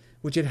get,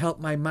 which would help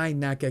my mind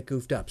not get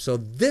goofed up. So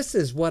this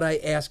is what I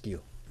ask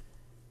you.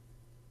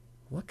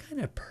 What kind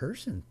of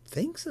person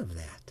thinks of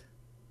that?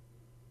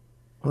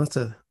 Well,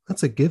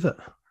 that's a giver,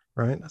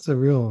 right? That's a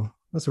real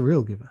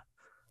giver.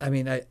 I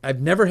mean, I've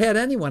never had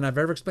anyone I've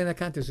ever explained that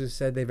context who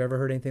said they've ever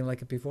heard anything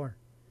like it before.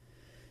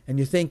 And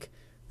you think,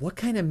 what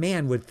kind of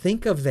man would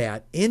think of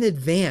that in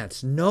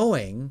advance,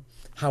 knowing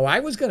how I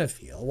was going to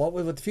feel, what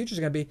the future is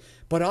going to be,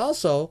 but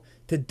also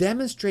to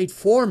demonstrate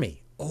for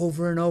me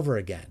over and over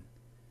again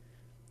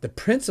the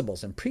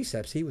principles and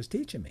precepts he was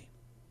teaching me.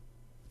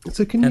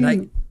 So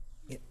can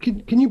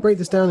you break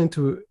this down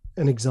into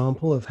an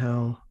example of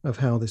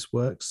how this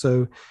works?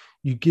 So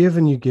you give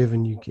and you give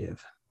and you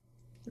give,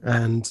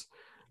 and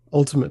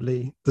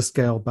ultimately the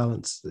scale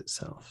balances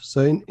itself.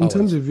 So in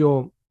terms of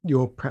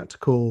your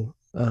practical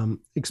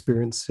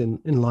experience in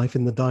life,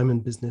 in the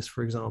diamond business,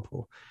 for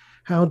example,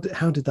 how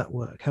did that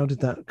work? How did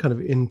that kind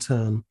of in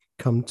turn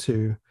come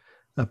to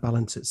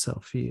balance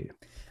itself for you?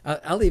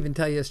 I'll even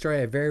tell you a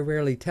story I very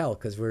rarely tell,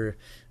 because we're,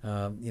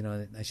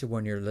 I should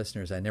warn your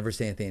listeners, I never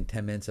say anything in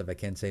 10 minutes if I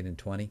can say it in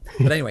 20.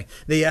 But anyway,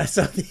 this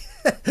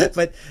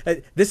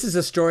is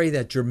a story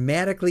that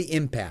dramatically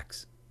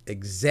impacts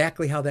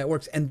exactly how that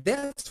works. And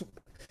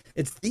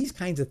it's these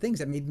kinds of things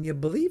that made me a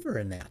believer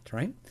in that,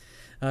 right?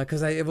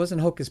 Because it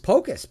wasn't hocus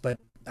pocus, but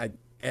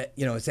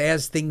it's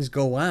as things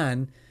go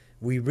on,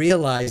 we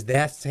realize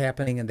that's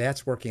happening and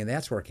that's working and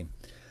that's working.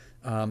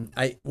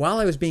 While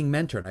I was being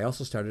mentored, I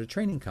also started a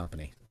training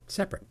company,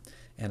 separate.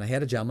 And I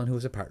had a gentleman who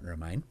was a partner of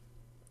mine.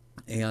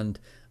 And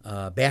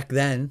back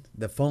then,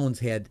 the phones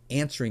had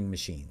answering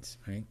machines,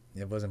 right?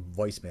 It wasn't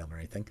voicemail or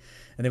anything.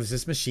 And there was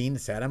this machine that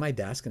sat on my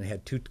desk, and it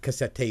had 2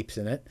 cassette tapes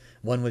in it.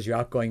 One was your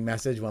outgoing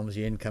message, one was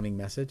your incoming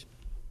message.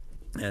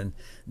 And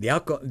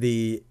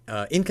the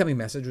incoming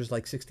message was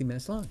like 60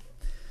 minutes long.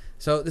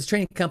 So this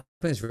training company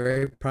was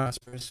very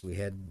prosperous. We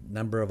had a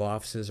number of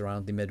offices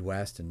around the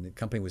Midwest, and the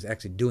company was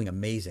actually doing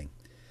amazing.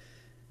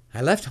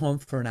 I left home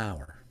for an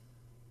hour,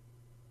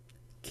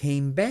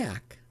 came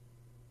back,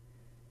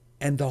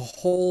 and the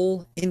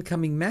whole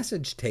incoming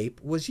message tape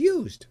was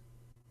used.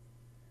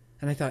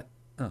 And I thought,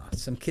 oh,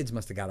 some kids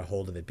must have got a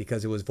hold of it,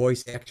 because it was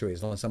voice actuated.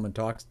 As long as someone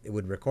talks, it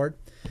would record.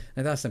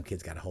 And I thought some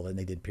kids got a hold of it, and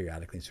they did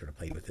periodically and sort of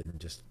played with it and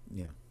just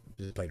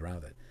played around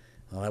with it.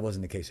 Well, that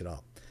wasn't the case at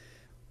all.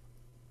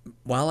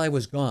 While I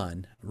was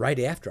gone, right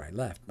after I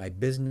left, my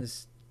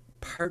business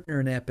partner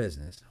in that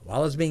business, while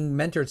I was being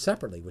mentored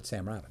separately with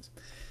Sam Robbins,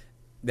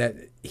 that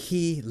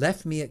he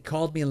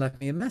called me and left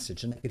me a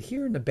message. And I could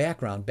hear in the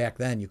background, back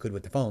then you could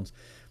with the phones,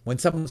 when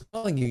someone was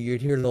calling you,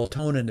 you'd hear a little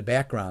tone in the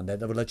background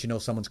that would let you know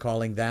someone's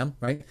calling them,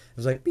 right? It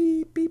was like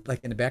beep, beep,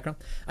 like in the background.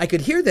 I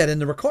could hear that in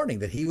the recording,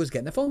 that he was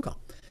getting a phone call.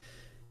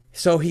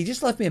 So he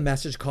just left me a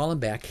message, call him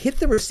back, hit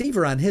the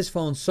receiver on his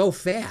phone so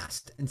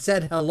fast and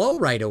said hello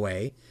right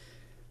away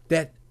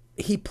that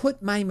he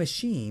put my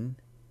machine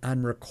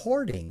on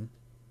recording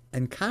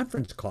and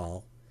conference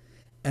call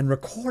and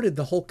recorded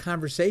the whole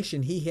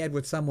conversation he had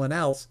with someone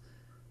else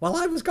while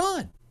I was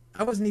gone.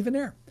 I wasn't even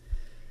there.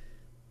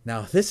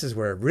 Now, this is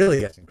where it really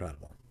gets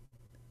incredible.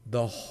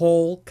 The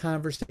whole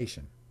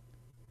conversation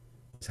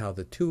was how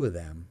the two of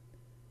them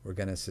were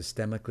going to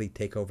systemically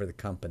take over the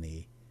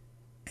company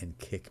and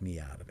kick me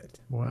out of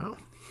it. Wow.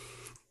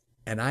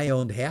 And I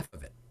owned half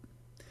of it.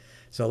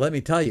 So let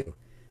me tell you,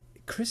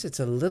 Chris, it's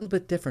a little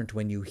bit different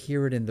when you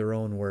hear it in their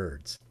own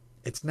words.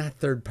 It's not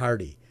third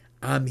party.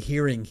 I'm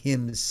hearing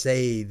him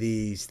say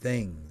these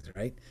things,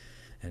 right?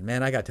 And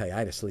man, I got to tell you, I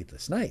had a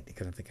sleepless night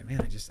because I'm thinking,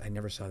 man, I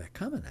never saw that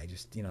coming.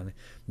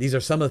 These are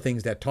some of the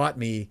things that taught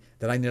me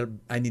that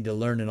I need to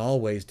learn in all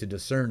ways to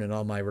discern in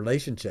all my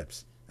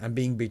relationships. I'm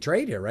being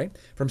betrayed here, right?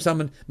 From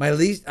someone,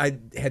 I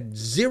had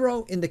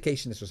zero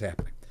indication this was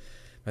happening.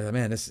 I thought,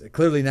 man,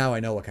 clearly now I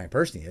know what kind of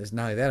person he is.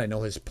 Not only that, I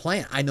know his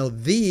plan. I know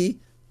the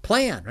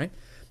plan, right?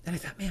 And I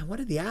thought, man,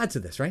 what are the odds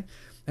of this, right?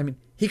 I mean,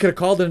 he could have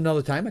called at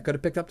another time. I could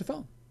have picked up the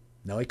phone.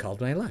 No, he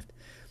called when I left.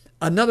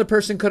 Another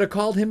person could have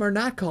called him or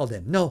not called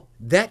him. No,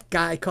 that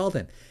guy called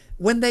him.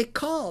 When they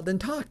called and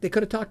talked, they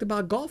could have talked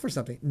about golf or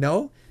something.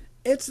 No,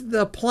 it's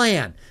the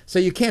plan. So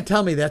you can't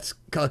tell me that's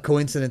a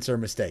coincidence or a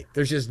mistake.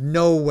 There's just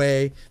no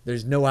way.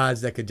 There's no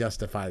odds that could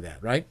justify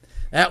that, right?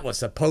 That was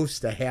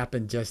supposed to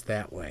happen just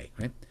that way,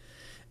 right?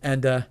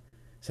 And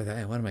so I thought,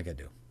 hey, what am I going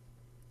to do?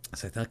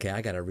 So I thought, okay,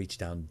 I got to reach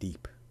down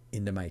deep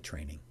into my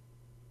training.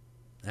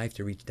 I have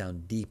to reach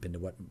down deep into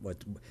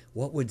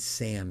what would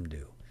Sam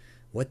do?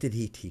 What did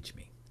he teach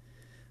me?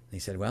 And he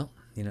said, well,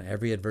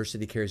 every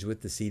adversity carries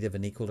with the seed of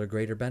an equal or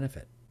greater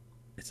benefit.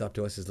 It's up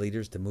to us as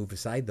leaders to move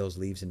aside those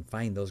leaves and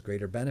find those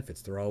greater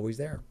benefits. They're always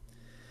there.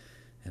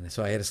 And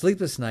so I had a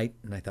sleepless night,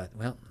 and I thought,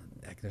 well,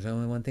 there's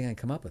only one thing I can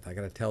come up with. I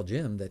got to tell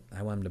Jim that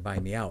I want him to buy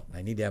me out.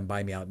 I need to have him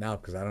buy me out now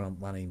because I don't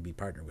want to even be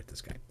partnered with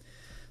this guy.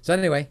 So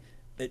anyway,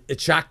 it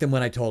shocked him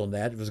when I told him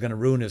that. It was going to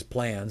ruin his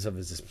plans of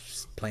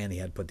his plan he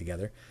had put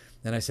together.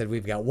 And I said,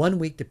 we've got 1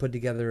 week to put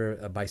together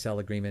a buy-sell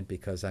agreement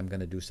because I'm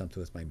going to do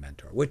something with my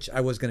mentor, which I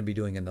was going to be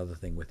doing another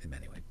thing with him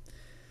anyway.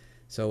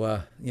 So,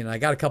 I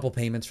got a couple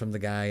payments from the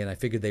guy, and I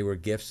figured they were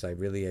gifts. I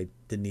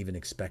didn't even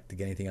expect to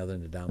get anything other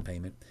than a down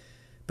payment.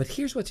 But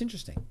here's what's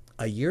interesting.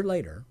 A year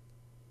later,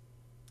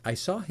 I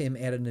saw him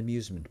at an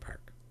amusement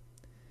park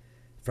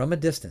from a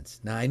distance.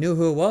 Now, I knew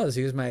who it was.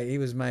 He was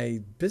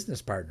my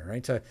business partner,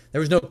 right? So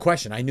there was no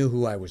question. I knew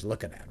who I was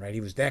looking at, right?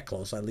 He was that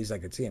close. So at least I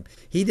could see him.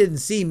 He didn't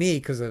see me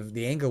because of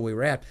the angle we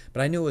were at,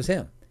 but I knew it was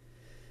him.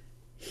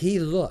 He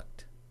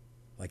looked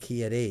like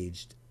he had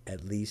aged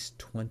at least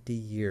 20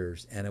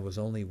 years, and it was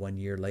only 1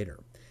 year later.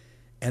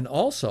 And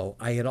also,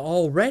 I had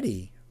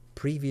already,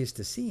 previous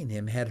to seeing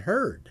him, had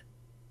heard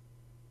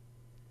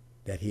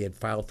that he had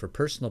filed for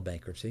personal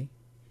bankruptcy,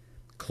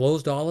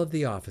 closed all of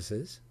the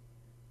offices,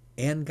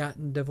 and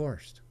gotten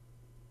divorced.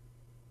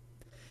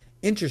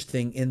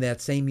 Interesting, in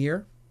that same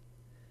year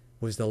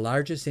was the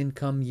largest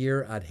income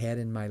year I'd had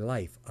in my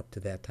life up to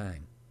that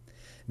time.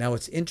 Now,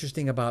 what's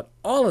interesting about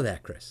all of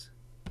that, Chris,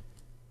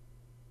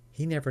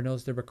 he never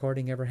knows the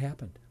recording ever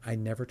happened. I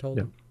never told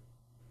him.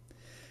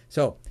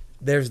 So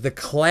there's the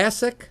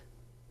classic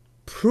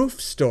proof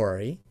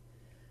story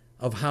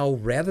of how,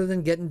 rather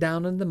than getting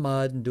down in the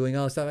mud and doing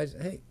all this stuff, I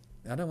said, hey,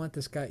 I don't want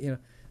this guy,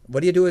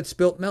 what do you do with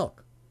spilt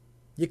milk?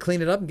 You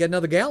clean it up and get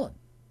another gallon.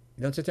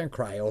 You don't sit there and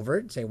cry over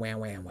it and say, wham,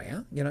 wham,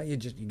 wham. You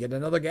get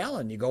another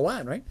gallon, you go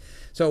on, right?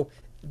 So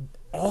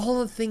all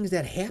the things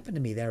that happened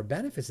to me that are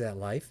benefits of that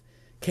life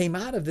came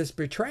out of this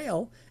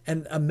betrayal,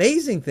 and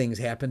amazing things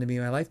happened to me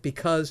in my life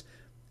because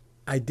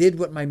I did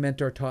what my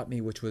mentor taught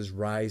me, which was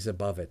rise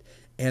above it.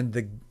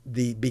 And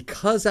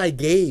because I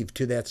gave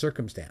to that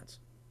circumstance,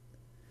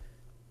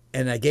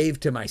 and I gave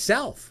to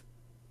myself,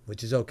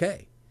 which is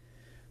okay,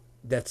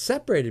 that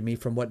separated me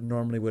from what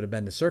normally would have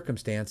been the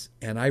circumstance,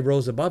 and I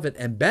rose above it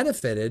and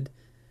benefited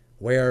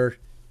where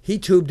he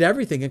tubed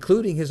everything,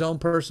 including his own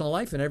personal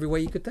life in every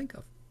way you could think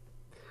of.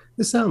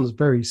 This sounds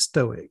very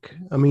stoic.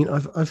 I mean,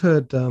 I've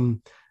heard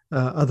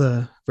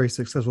other very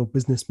successful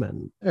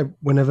businessmen,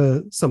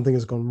 whenever something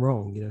has gone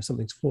wrong,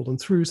 something's fallen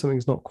through,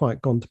 something's not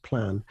quite gone to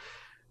plan,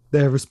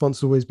 their response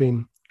has always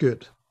been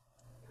good,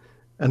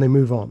 and they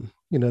move on.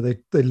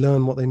 They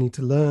learn what they need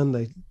to learn.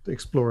 They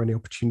explore any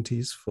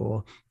opportunities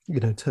for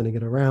turning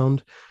it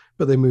around,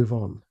 but they move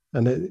on.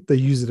 And they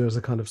use it as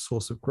a kind of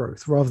source of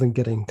growth rather than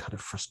getting kind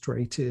of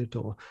frustrated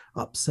or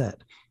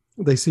upset.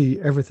 They see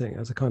everything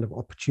as a kind of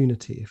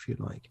opportunity, if you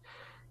like.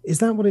 Is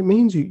that what it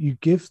means? You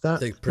give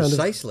that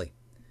precisely.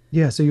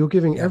 Yeah. So you're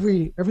giving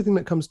everything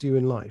that comes to you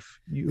in life.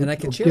 And I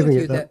can share with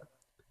you that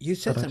you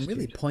said something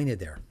really pointed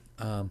there.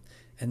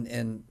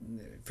 And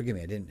forgive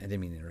me, I didn't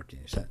mean to interrupt you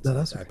in your sentence. No,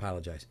 that's okay. I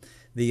apologize.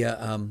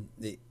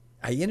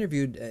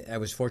 I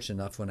was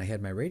fortunate enough when I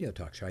had my radio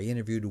talk show, I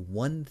interviewed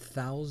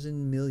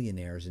 1,000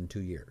 millionaires in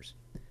 2 years.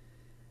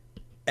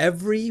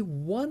 Every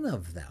one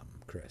of them,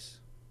 Chris,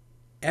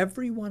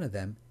 every one of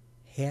them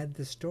had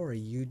the story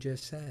you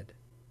just said.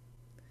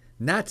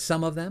 Not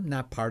some of them,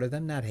 not part of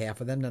them, not half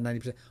of them, not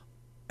 90%.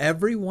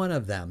 Every one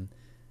of them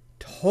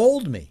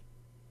told me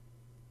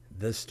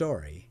the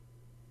story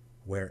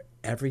where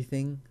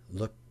everything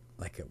looked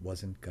like it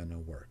wasn't going to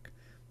work.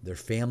 Their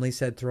family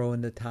said throw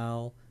in the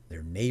towel.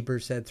 Their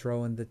neighbors said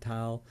throw in the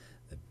towel.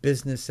 The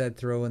business said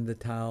throw in the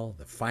towel.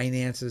 The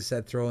finances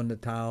said throw in the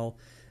towel.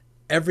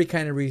 Every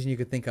kind of reason you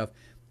could think of.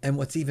 And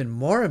what's even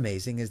more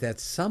amazing is that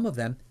some of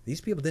them,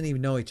 these people didn't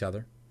even know each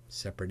other.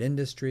 Separate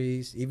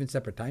industries, even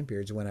separate time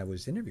periods when I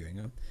was interviewing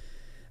them.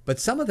 But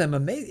some of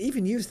them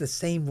even used the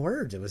same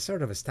words. It was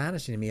sort of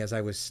astonishing to me as I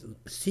was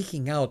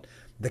seeking out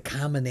the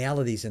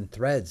commonalities and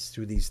threads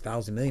through these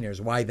 1,000 millionaires.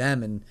 Why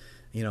them? And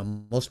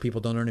most people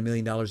don't earn $1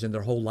 million in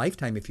their whole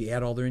lifetime if you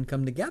add all their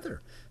income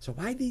together. So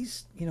why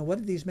these? What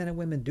did these men and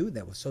women do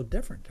that was so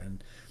different?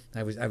 And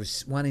I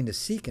was wanting to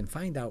seek and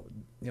find out,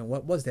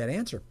 what was that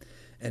answer?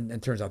 And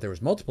it turns out there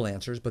was multiple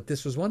answers, but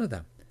this was one of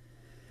them.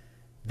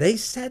 They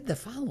said the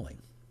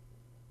following: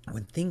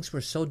 when things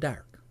were so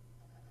dark,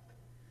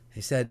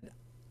 they said,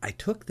 I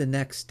took the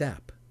next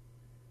step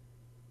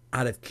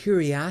out of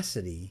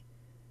curiosity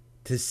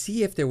to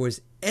see if there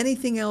was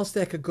anything else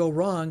that could go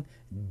wrong.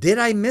 Did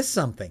I miss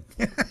something?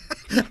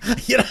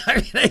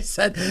 They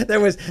said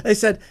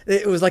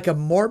it was like a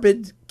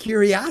morbid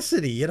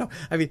curiosity,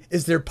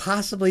 is there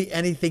possibly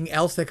anything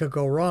else that could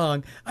go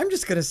wrong? I'm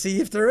just going to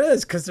see if there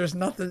is, because there's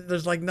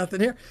like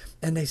nothing here.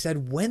 And they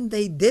said when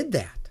they did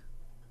that,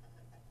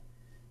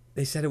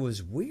 they said it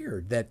was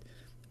weird that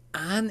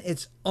on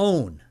its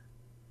own,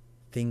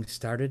 things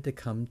started to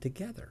come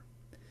together.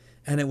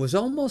 And it was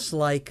almost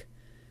like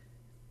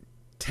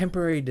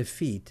temporary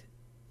defeat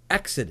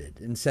exited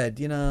and said,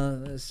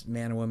 this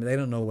man or woman, they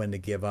don't know when to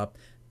give up.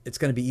 It's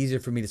going to be easier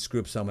for me to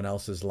screw up someone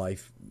else's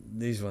life.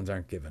 These ones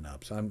aren't giving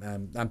up. So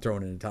I'm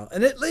throwing in the towel.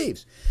 And it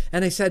leaves.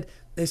 And they said,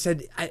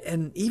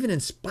 and even in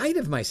spite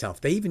of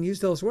myself, they even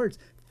used those words,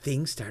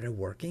 things started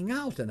working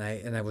out. And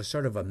I was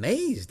sort of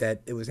amazed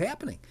that it was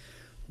happening.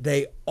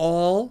 They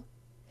all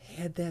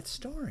had that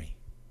story.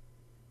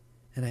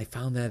 And I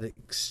found that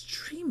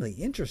extremely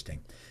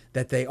interesting,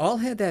 that they all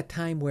had that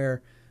time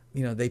where,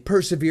 they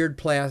persevered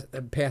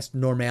past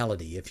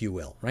normality, if you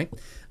will, right?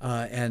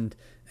 And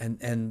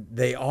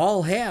they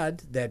all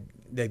had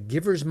that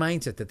giver's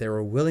mindset, that they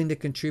were willing to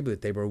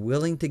contribute, they were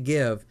willing to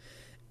give,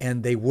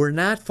 and they were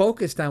not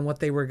focused on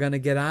what they were going to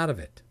get out of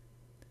it.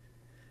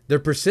 Their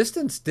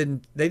persistence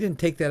didn't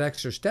take that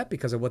extra step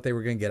because of what they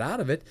were going to get out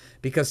of it,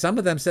 because some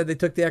of them said they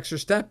took the extra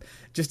step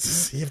just to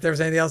see if there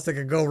was anything else that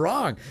could go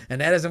wrong. And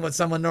that isn't what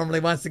someone normally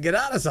wants to get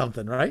out of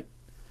something, right?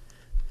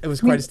 It was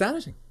quite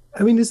astonishing.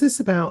 I mean, is this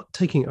about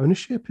taking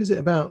ownership? Is it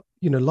about,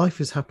 life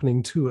is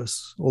happening to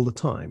us all the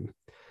time,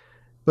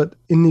 but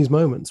in these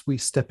moments we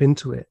step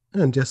into it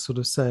and just sort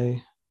of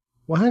say,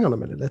 well, hang on a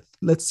minute,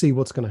 let's see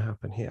what's going to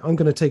happen here. I'm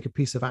going to take a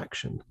piece of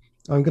action.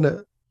 I'm going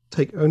to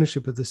take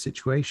ownership of the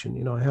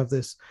situation. I have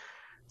this,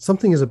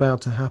 something is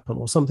about to happen,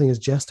 or something has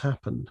just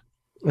happened,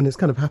 and it's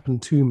kind of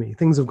happened to me.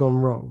 Things have gone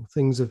wrong.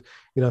 Things have,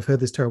 I've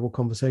heard this terrible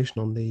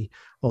conversation on the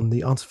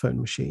Artiphone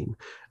machine,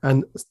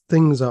 and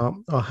things are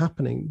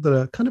happening that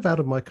are kind of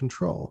out of my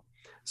control.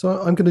 So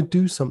I'm going to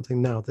do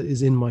something now that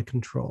is in my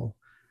control,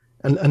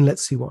 and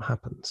let's see what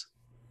happens.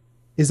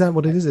 Is that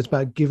what it is? It's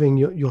about giving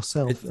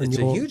yourself. It's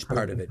a huge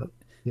part of it.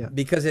 Yeah.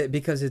 Because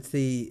it's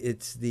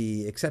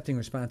the accepting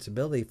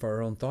responsibility for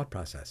our own thought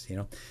process,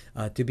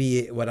 to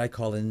be what I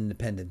call an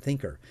independent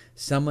thinker,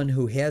 someone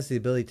who has the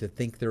ability to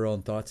think their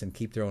own thoughts and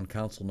keep their own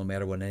counsel no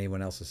matter what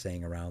anyone else is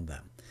saying around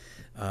them.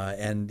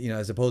 And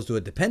as opposed to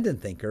a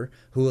dependent thinker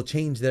who will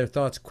change their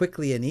thoughts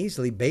quickly and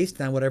easily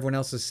based on what everyone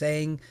else is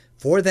saying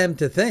for them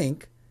to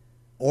think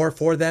or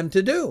for them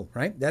to do,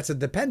 right? That's a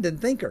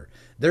dependent thinker.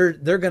 They're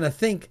going to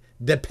think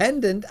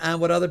dependent on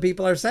what other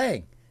people are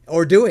saying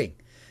or doing.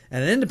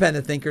 And an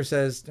independent thinker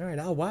says, all right,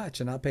 I'll watch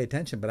and I'll pay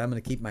attention, but I'm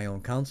going to keep my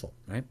own counsel,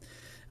 right?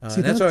 See,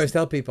 And that's what I that's always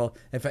tell people.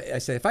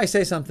 If I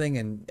say something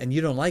and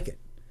you don't like it,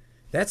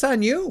 that's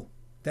on you.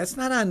 That's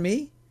not on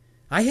me.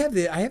 I have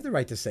the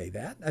right to say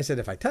that. I said,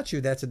 if I touch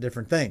you, that's a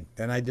different thing.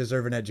 Then I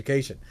deserve an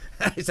education.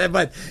 I said,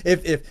 but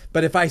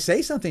if I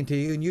say something to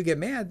you and you get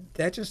mad,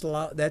 that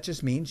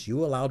just means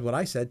you allowed what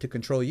I said to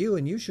control you,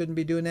 and you shouldn't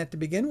be doing that to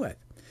begin with.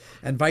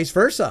 And vice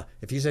versa.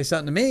 If you say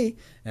something to me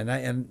and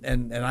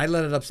I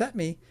let it upset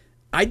me,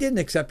 I didn't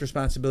accept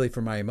responsibility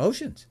for my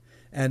emotions.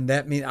 And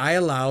that means I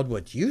allowed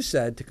what you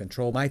said to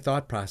control my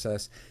thought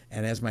process.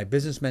 And as my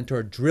business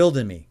mentor drilled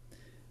in me,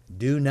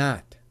 do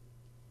not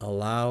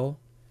allow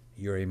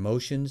your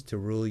emotions to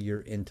rule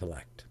your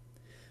intellect.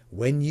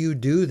 When you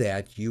do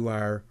that, you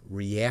are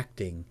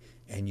reacting,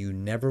 and you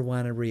never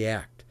want to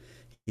react.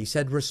 He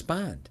said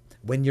respond.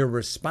 When you're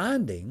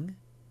responding,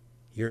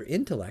 your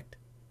intellect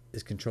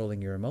is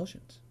controlling your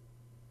emotions.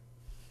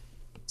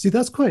 See,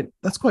 that's quite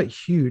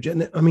huge.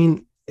 And I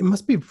mean, it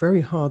must be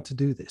very hard to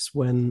do this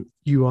when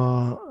you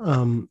are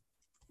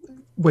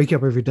waking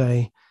up every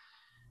day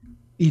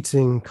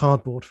eating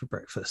cardboard for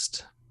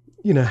breakfast.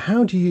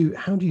 How do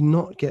you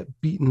not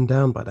get beaten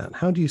down by that?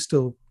 How do you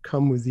still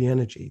come with the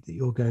energy that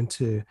you're going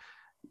to,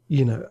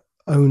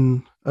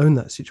 own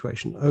that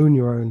situation, own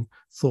your own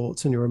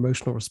thoughts and your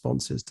emotional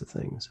responses to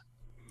things?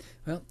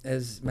 Well,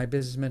 as my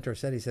business mentor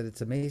said, he said,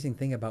 it's an amazing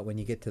thing about when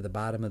you get to the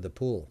bottom of the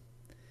pool.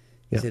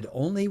 He Yeah. said,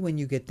 only when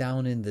you get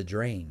down in the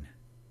drain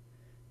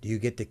do you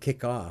get to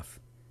kick off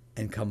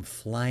and come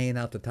flying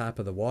out the top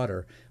of the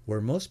water, where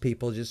most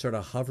people just sort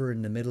of hover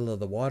in the middle of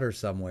the water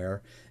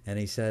somewhere. And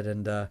he said,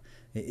 and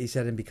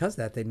because of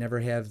that, they never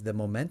have the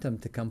momentum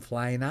to come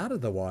flying out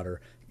of the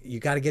water. You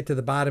got to get to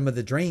the bottom of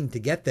the drain to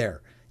get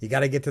there. You got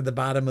to get to the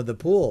bottom of the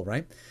pool,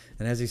 right?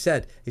 And as he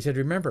said,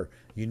 remember,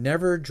 you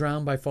never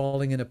drown by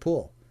falling in a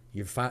pool.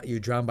 You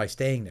drown by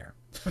staying there.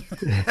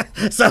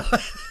 So,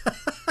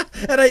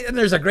 and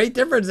there's a great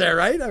difference there,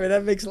 right? I mean,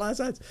 that makes a lot of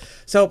sense.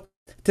 So,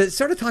 to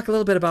sort of talk a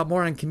little bit about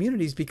more on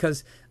communities,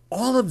 because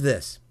all of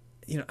this,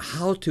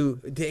 how to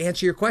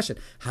answer your question,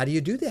 how do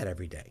you do that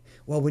every day?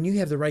 Well, when you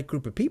have the right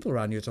group of people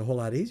around you, it's a whole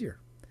lot easier,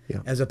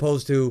 as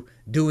opposed to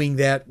doing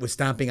that with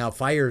stomping out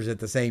fires at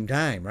the same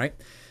time, right?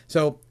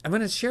 So I'm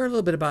going to share a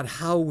little bit about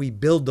how we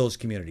build those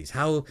communities,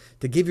 how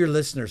to give your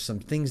listeners some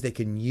things they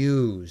can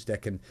use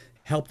that can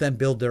help them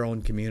build their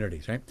own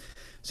communities, right?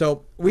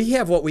 So we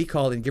have what we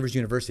call in Givers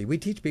University, we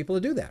teach people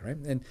to do that, right?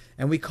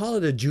 And we call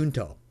it a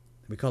junto.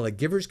 We call a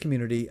Givers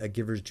Community a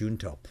Givers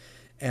Junto.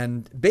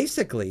 And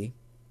basically,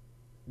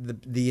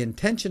 the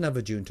intention of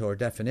a junto, or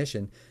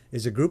definition,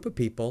 is a group of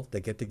people that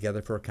get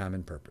together for a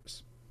common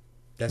purpose.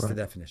 That's the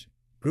definition.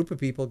 Group of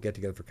people get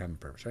together for a common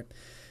purpose, right?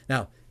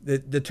 Now,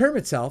 the term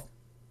itself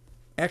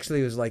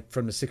actually was like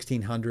from the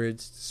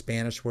 1600s,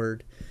 Spanish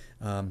word.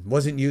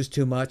 Wasn't used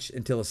too much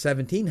until the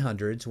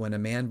 1700s, when a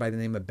man by the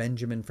name of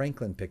Benjamin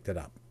Franklin picked it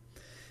up.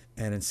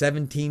 And in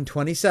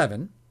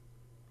 1727,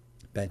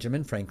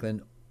 Benjamin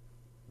Franklin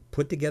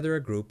put together a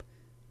group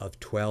of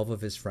 12 of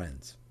his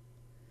friends.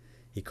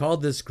 He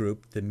called this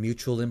group the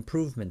Mutual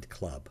Improvement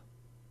Club.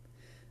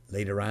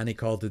 Later on, he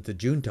called it the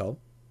Junto,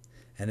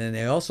 and then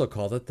they also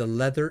called it the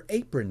Leather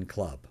Apron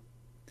Club.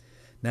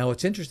 Now,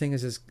 what's interesting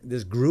is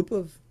this group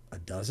of a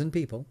dozen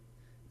people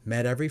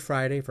met every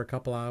Friday for a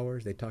couple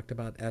hours. They talked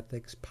about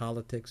ethics,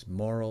 politics,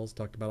 morals,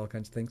 talked about all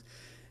kinds of things.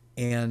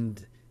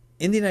 And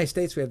in the United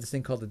States, we have this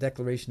thing called the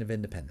Declaration of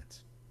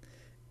Independence.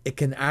 It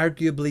can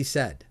arguably be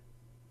said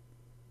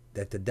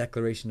that the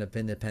Declaration of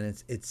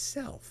Independence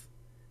itself,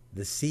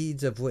 the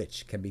seeds of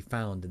which can be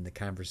found in the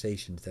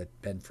conversations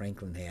that Ben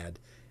Franklin had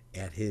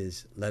at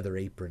his Leather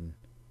Apron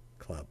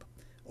Club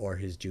or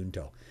his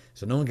junto.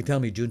 So no one can tell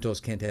me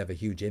juntos can't have a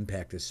huge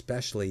impact,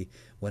 especially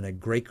when a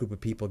great group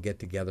of people get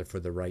together for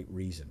the right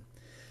reason.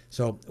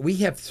 So we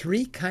have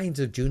three kinds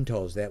of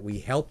juntos that we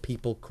help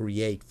people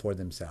create for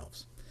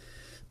themselves.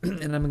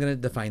 And I'm going to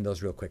define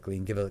those real quickly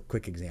and give a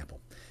quick example.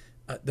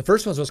 The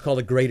first one is what's called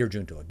a greater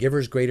junto, a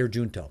giver's greater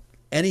junto.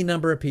 Any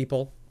number of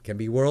people, can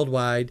be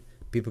worldwide,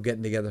 people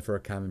getting together for a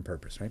common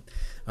purpose, right?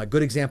 A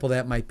good example of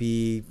that might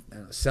be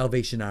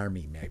Salvation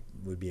Army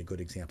would be a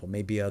good example.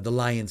 Maybe the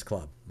Lions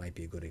Club might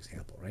be a good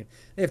example, right?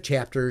 They have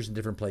chapters in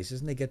different places,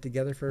 and they get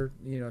together for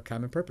a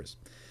common purpose.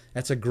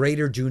 That's a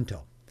greater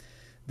junto.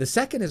 The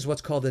second is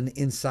what's called an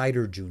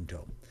insider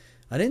junto.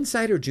 An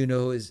insider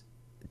junto is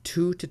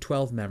 2 to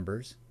 12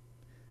 members,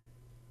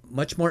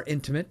 much more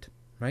intimate,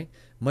 right?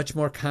 Much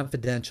more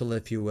confidential,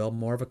 if you will,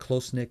 more of a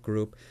close-knit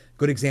group.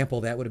 Good example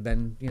of that would have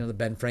been, the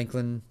Ben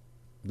Franklin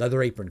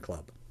Leather Apron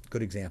Club.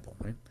 Good example,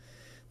 right?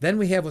 Then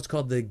we have what's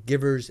called the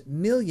Givers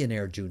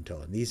Millionaire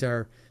Junto. And these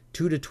are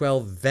 2 to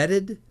 12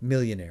 vetted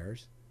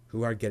millionaires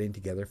who are getting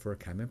together for a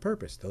common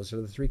purpose. Those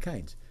are the three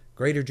kinds: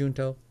 greater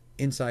junto,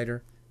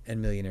 insider,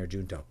 and millionaire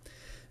junto.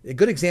 A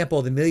good example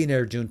of the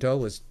millionaire junto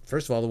was,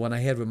 first of all, the one I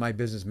had with my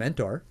business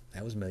mentor.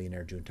 That was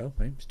millionaire junto,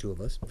 right? It's two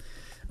of us.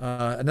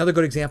 Another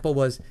good example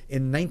was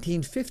in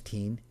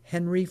 1915,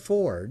 Henry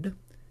Ford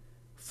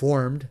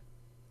formed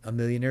a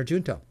millionaire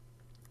junto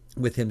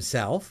with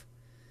himself,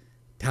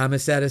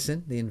 Thomas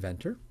Edison, the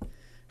inventor,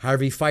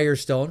 Harvey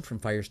Firestone from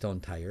Firestone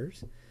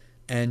Tires,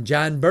 And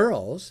John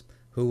Burroughs,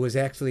 who was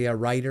actually a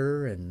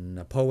writer and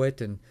a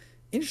poet, and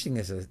interesting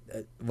as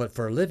what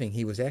for a living,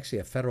 he was actually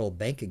a federal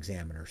bank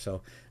examiner.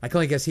 So I can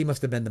only guess he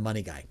must have been the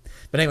money guy.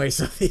 But anyway,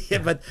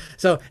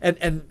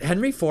 and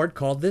Henry Ford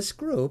called this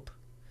group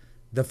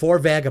the Four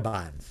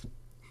Vagabonds.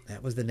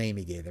 That was the name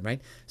he gave them,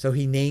 right? So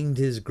he named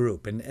his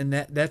group, and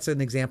that's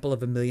an example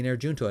of a millionaire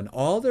junto, and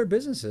all their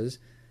businesses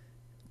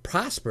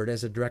prospered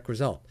as a direct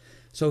result.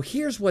 So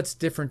here's what's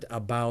different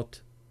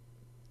about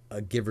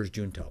a giver's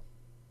junto.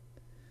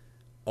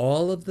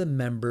 All of the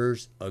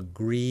members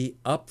agree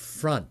up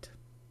front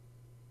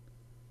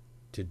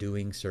to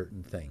doing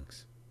certain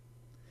things.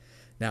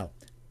 Now,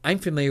 I'm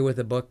familiar with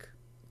a book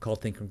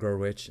called Think and Grow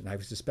Rich, and I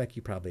suspect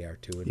you probably are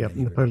too. Yeah,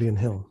 Napoleon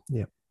Hill.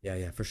 Yeah.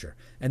 Yeah, for sure.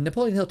 And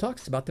Napoleon Hill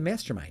talks about the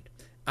mastermind.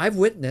 I've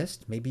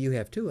witnessed, maybe you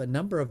have too, a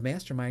number of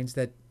masterminds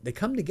that they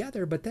come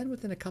together, but then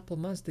within a couple of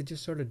months, they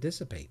just sort of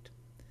dissipate.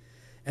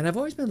 And I've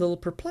always been a little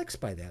perplexed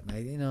by that.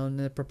 And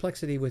the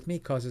perplexity with me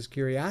causes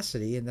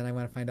curiosity, and then I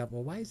want to find out,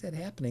 well, why is that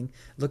happening?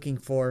 Looking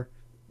for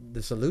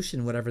the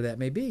solution, whatever that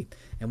may be.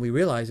 And we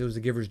realized it was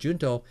the giver's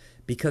junto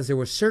because there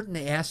were certain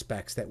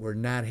aspects that were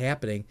not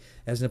happening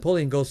as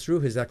Napoleon goes through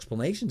his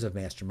explanations of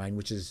mastermind,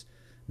 which is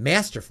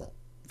masterful,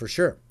 for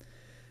sure.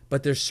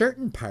 But there's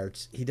certain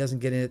parts he doesn't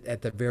get in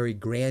at the very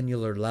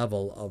granular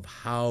level of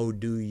how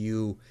do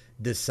you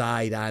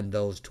decide on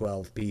those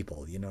 12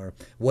 people, or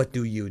what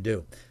do you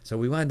do? So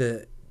we wanted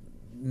to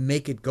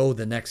make it go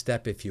the next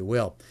step, if you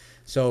will.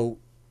 So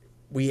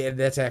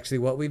that's actually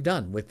what we've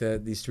done with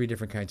these three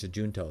different kinds of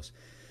juntos.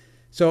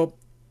 So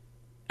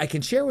I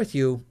can share with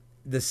you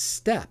the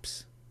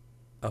steps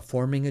of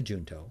forming a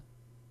junto.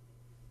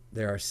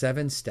 There are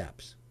 7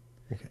 steps.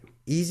 Okay.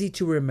 Easy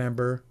to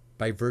remember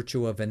by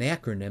virtue of an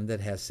acronym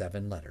that has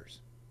 7 letters.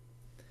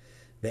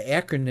 The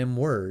acronym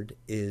word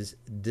is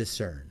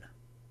discern,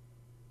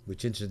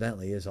 which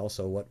incidentally is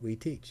also what we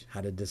teach,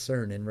 how to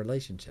discern in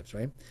relationships,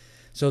 right?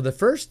 So the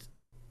first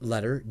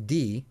letter,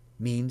 D,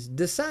 means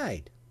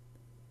decide.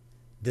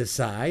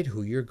 Decide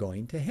who you're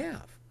going to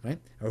have, right?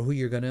 Or who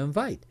you're going to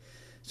invite.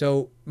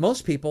 So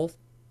most people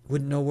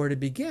wouldn't know where to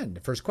begin.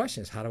 The first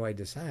question is, how do I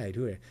decide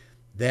who?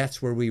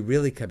 That's where we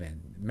really come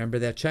in. Remember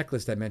that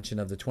checklist I mentioned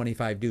of the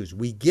 25 do's?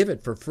 We give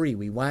it for free.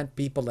 We want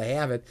people to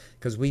have it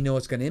because we know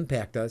it's going to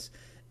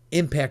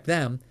impact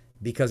them,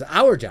 because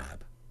our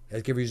job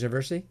at Givers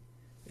University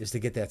is to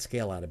get that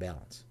scale out of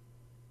balance.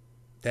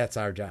 That's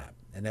our job,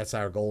 and that's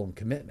our goal and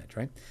commitment,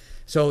 right?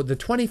 So the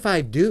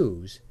 25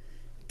 do's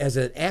as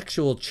an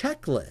actual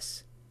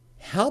checklist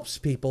helps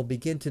people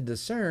begin to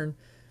discern,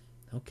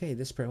 okay,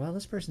 this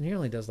person here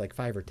only does like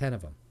 5 or 10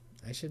 of them.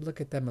 I should look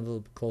at them a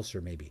little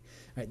closer maybe.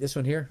 All right, this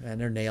one here, and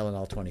they're nailing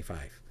all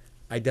 25.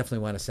 I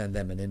definitely want to send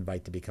them an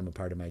invite to become a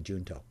part of my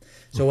junto.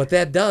 So what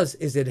that does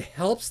is it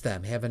helps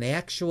them have an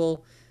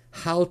actual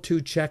how-to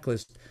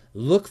checklist.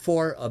 Look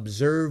for,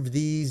 observe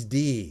these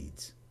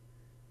deeds.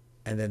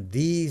 And then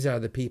these are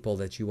the people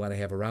that you want to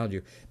have around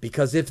you.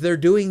 Because if they're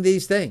doing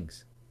these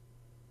things,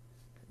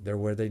 they're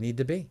where they need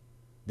to be.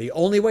 The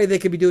only way they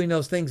could be doing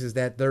those things is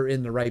that they're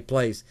in the right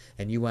place,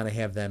 and you want to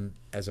have them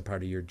as a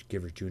part of your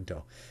giver's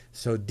junto.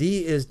 So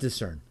D is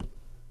discern.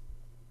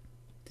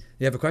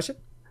 You have a question?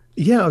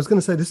 Yeah, I was going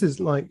to say, this is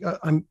like,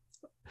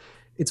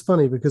 it's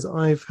funny because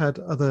I've had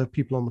other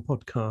people on the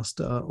podcast,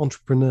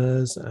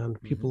 entrepreneurs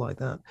and people like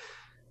that,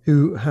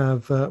 who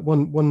have,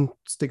 one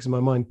sticks in my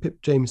mind,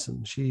 Pip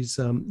Jameson. She's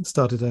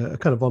started a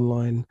kind of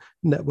online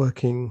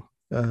networking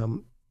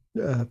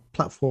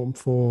platform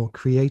for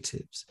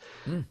creatives,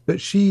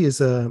 but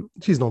she's an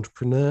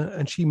entrepreneur,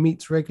 and she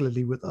meets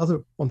regularly with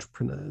other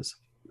entrepreneurs,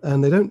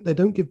 and they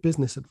don't give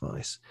business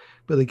advice,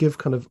 but they give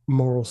kind of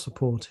moral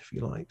support, if you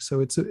like.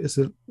 So it's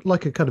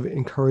like a kind of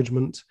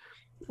encouragement,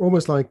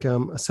 almost like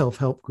a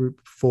self-help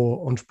group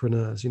for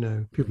entrepreneurs,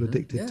 people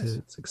addicted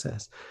to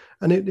success.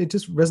 And it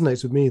just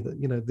resonates with me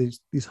that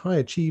these high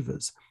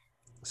achievers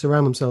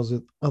surround themselves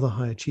with other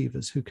high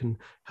achievers who can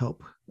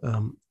help,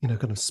 kind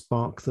of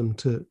spark them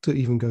to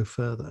even go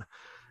further.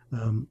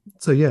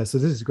 So this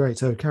is great.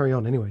 So carry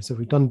on anyway. So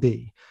we've done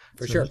D.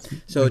 For sure.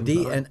 So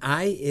D and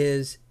I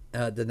is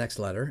the next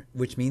letter,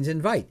 which means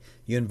invite.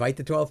 You invite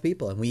the 12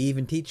 people, and we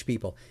even teach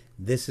people,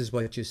 this is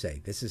what you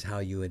say. This is how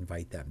you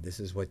invite them. This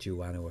is what you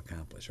want to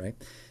accomplish, right?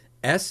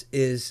 S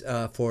is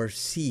for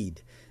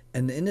seed.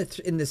 And in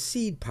the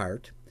seed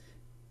part,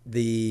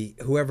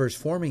 whoever's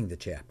forming the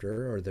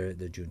chapter or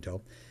the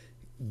junto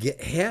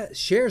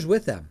shares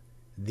with them,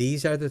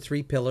 these are the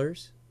 3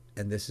 pillars,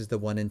 and this is the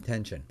one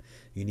intention.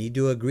 You need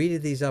to agree to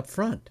these up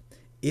front.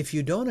 If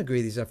you don't agree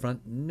to these up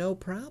front, no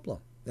problem.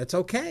 That's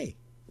okay.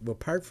 We'll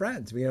part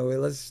friends.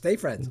 Let's stay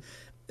friends.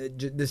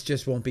 This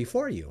just won't be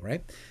for you,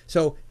 right?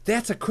 So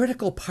that's a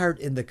critical part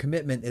in the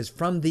commitment, is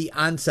from the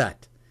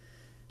onset,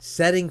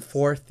 setting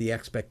forth the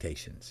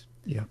expectations.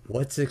 Yeah.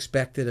 What's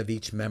expected of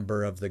each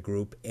member of the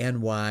group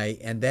and why,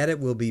 and that it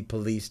will be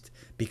policed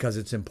because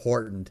it's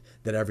important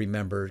that every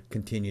member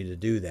continue to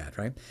do that,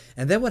 right?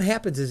 And then what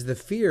happens is the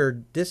fear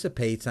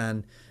dissipates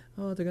on,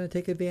 they're going to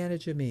take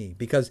advantage of me.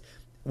 Because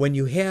when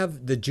you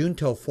have the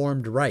junto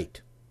formed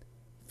right,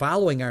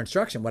 following our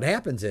instruction, what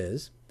happens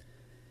is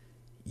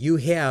you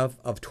have,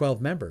 of 12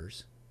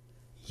 members,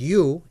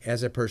 you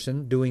as a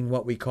person doing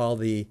what we call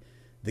the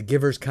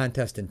giver's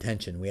contest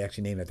intention. We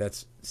actually name it.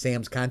 That's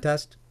Sam's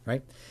contest,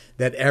 right?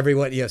 That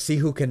everyone, see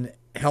who can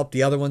help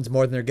the other ones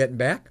more than they're getting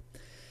back.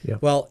 Yeah.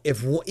 Well,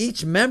 if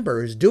each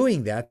member is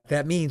doing that,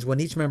 that means when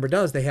each member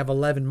does, they have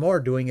 11 more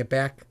doing it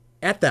back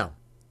at them.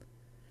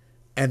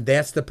 And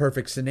that's the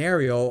perfect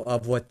scenario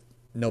of what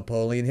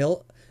Napoleon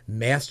Hill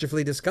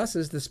masterfully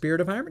discusses, the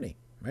spirit of harmony,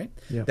 right?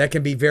 Yeah. That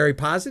can be very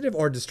positive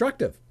or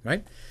destructive,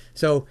 right?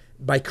 So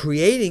by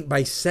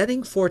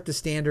setting forth the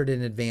standard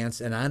in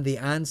advance and on the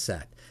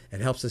onset,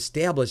 it helps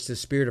establish the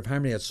spirit of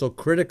harmony that's so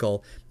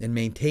critical in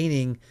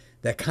maintaining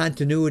that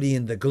continuity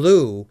in the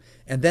glue,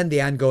 and then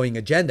the ongoing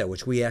agenda,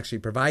 which we actually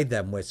provide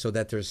them with so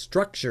that there's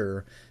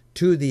structure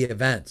to the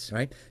events,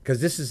 right?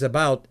 Because this is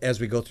about, as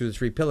we go through the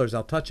 3 pillars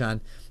I'll touch on,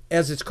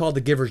 as it's called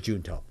the Giver's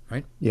Junto,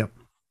 right? Yep.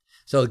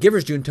 So the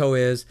Giver's Junto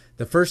is,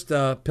 the first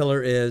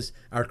pillar is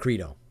our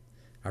credo.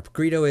 Our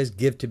credo is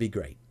give to be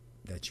great,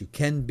 that you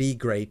can be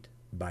great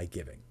by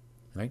giving,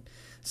 right?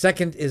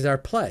 Second is our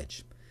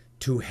pledge,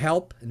 to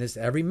help, and this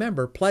every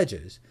member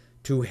pledges,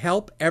 to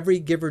help every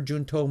Giver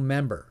Junto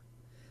member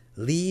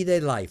lead a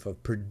life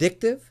of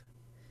predictive,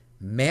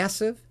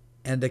 massive,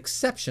 and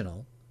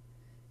exceptional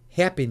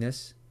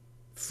happiness,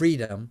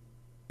 freedom,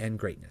 and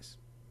greatness.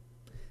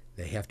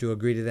 They have to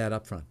agree to that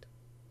up front.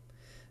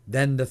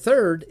 Then the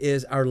third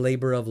is our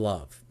labor of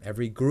love.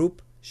 Every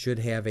group should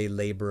have a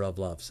labor of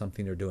love,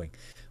 something they're doing.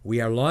 We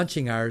are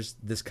launching ours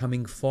this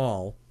coming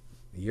fall,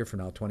 a year from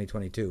now,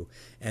 2022,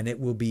 and it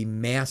will be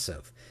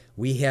massive.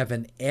 We have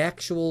an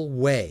actual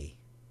way,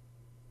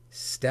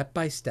 step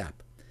by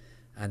step,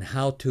 on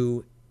how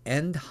to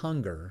end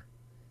hunger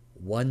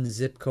one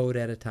zip code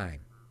at a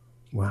time.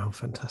 Wow,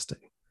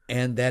 fantastic.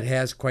 And that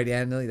has quite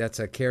annually, that's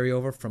a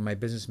carryover from my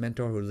business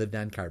mentor who lived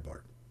on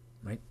cardboard,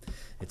 right?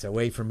 It's a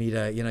way for me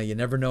to, you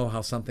never know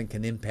how something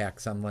can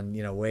impact someone,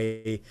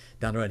 way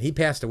down the road. He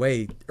passed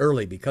away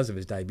early because of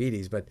his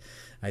diabetes, but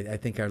I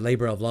think our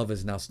labor of love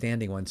is an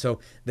outstanding one. So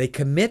they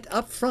commit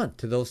up front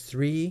to those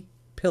 3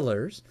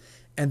 pillars,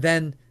 and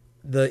then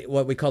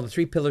what we call the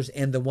 3 pillars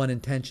and the one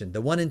intention.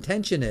 The one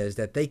intention is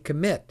that they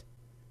commit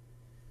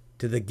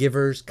to the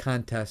giver's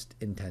contest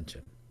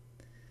intention.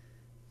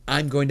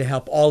 I'm going to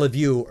help all of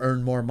you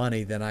earn more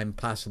money than I'm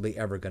possibly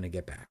ever going to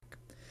get back.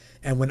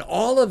 And when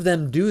all of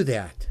them do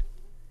that,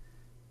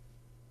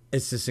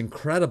 it's this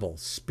incredible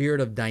spirit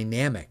of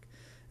dynamic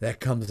that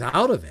comes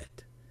out of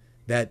it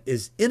that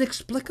is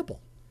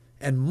inexplicable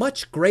and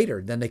much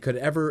greater than they could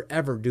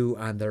ever do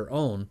on their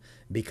own,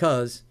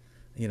 because,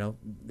 the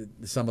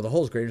sum of the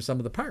whole is greater than the sum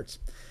of the parts.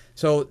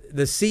 So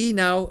the C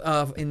now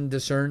in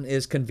Discern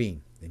is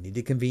convene. They need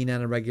to convene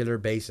on a regular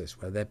basis,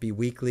 whether that be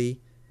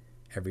weekly,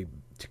 every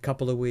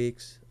couple of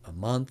weeks, a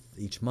month,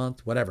 each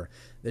month, whatever.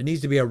 There needs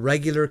to be a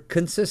regular,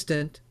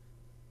 consistent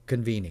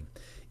convening.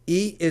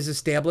 E is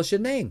establish a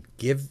name.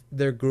 Give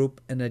their group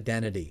an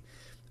identity.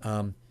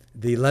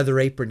 The Leather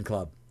Apron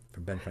Club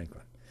from Ben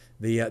Franklin.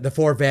 The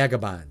 4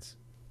 Vagabonds,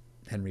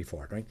 Henry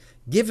Ford, right?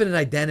 Give it an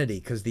identity,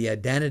 because the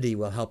identity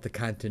will help the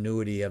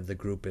continuity of the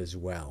group as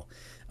well.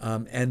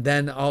 And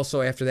then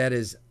also after that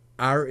is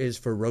R is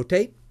for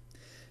rotate.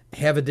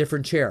 Have a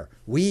different chair.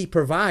 We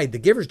provide the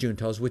Giver's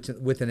Juntos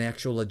with an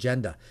actual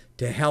agenda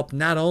to help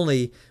not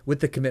only with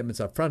the commitments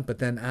up front, but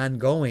then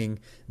ongoing.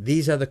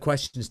 These are the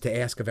questions to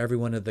ask of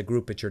everyone of the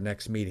group at your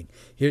next meeting.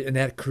 Here, and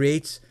that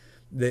creates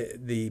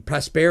the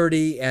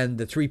prosperity and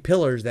the 3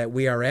 pillars that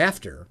we are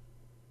after,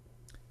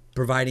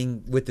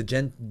 providing with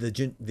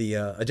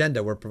the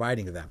agenda we're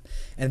providing to them,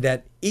 and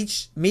that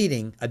each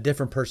meeting a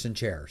different person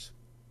chairs.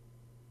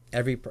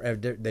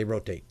 They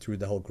rotate through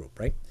the whole group,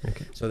 right?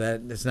 Okay. So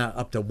that it's not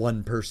up to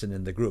one person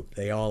in the group.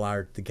 They all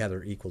are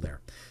together equal there.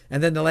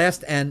 And then the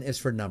last N is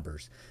for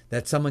numbers.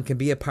 That someone can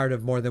be a part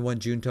of more than one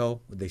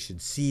junto. They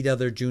should seed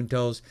other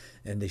juntos,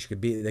 and they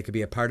could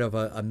be a part of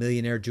a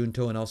millionaire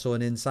junto and also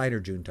an insider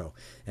junto,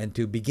 and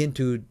to begin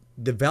to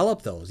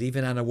develop those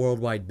even on a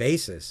worldwide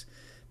basis,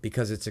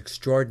 because it's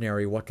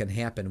extraordinary what can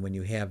happen when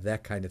you have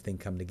that kind of thing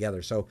come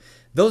together. So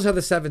those are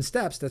the 7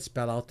 steps that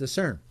spell out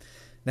Discern.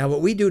 Now,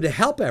 what we do to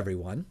help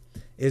everyone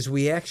is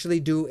we actually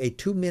do a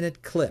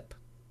 2-minute clip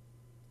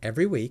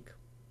every week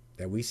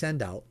that we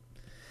send out,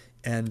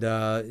 and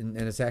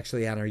it's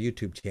actually on our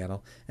YouTube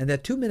channel. And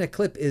that 2-minute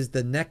clip is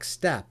the next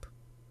step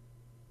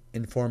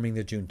in forming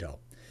the junto.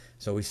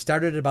 So we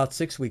started about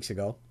 6 weeks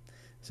ago.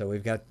 So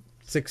we've got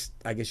 6,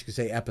 I guess you could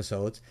say,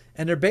 episodes.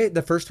 And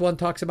the first one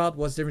talks about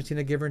what's the difference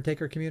between a giver and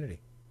taker community.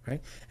 Right,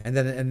 and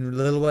then the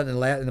little one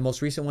and the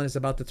most recent one is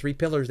about the 3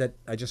 pillars that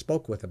I just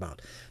spoke with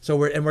about. So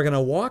we're going to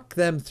walk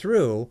them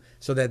through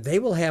so that they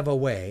will have a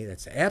way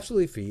that's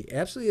absolutely free,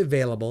 absolutely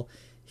available.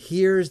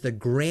 Here's the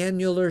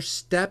granular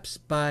steps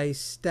by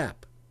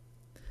step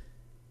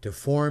to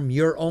form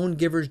your own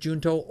Giver's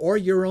Junto or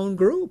your own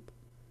group.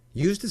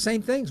 Use the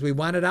same things. We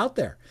want it out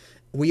there.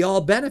 We all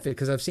benefit,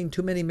 because I've seen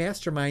too many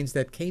masterminds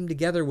that came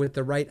together with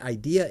the right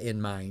idea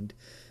in mind,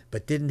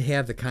 but didn't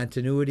have the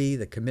continuity,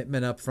 the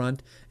commitment up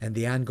front, and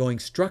the ongoing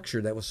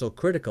structure that was so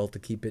critical to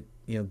keep it,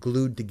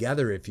 glued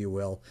together, if you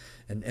will,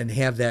 and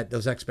have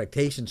those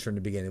expectations from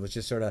the beginning. It was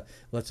just sort of,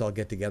 let's all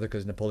get together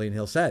because Napoleon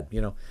Hill said,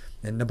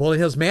 and Napoleon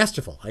Hill's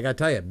masterful. I got to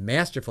tell you,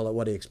 masterful at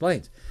what he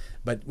explains.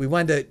 But we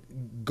wanted to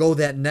go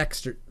that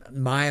next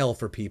mile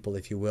for people,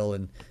 if you will,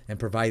 and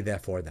provide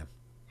that for them.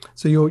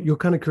 So you're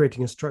kind of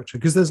creating a structure,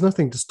 because there's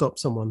nothing to stop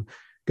someone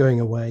going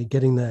away,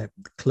 getting their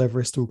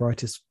cleverest and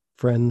brightest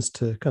friends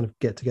to kind of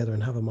get together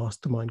and have a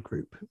mastermind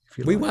group, if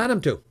you like. We want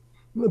them to.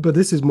 But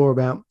this is more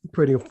about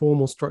creating a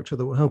formal structure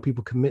that will help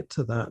people commit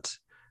to that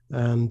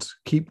and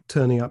keep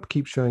turning up,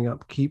 keep showing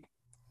up, keep,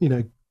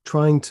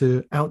 trying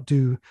to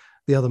outdo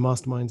the other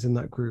masterminds in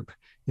that group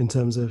in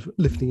terms of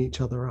lifting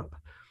each other up.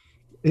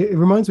 It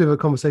reminds me of a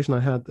conversation I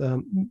had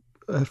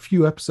a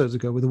few episodes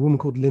ago with a woman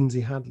called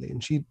Lindsay Hadley,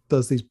 and she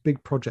does these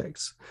big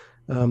projects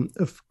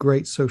of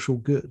great social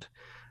good.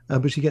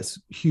 But she gets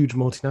huge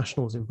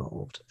multinationals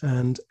involved,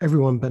 and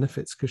everyone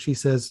benefits, because she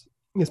says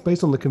it's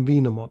based on the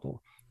convener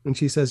model. And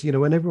she says,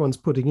 when everyone's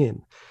putting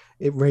in,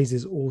 it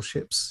raises all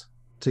ships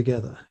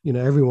together.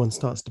 Everyone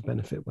starts to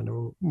benefit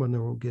when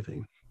they're all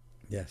giving.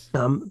 Yes.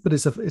 But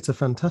it's a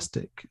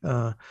fantastic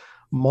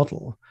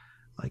model,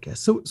 I guess.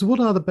 So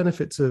what are the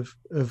benefits of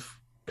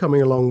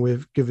coming along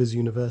with Givers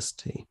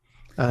University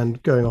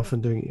and going off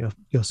and doing it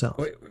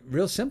yourself?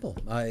 Real simple.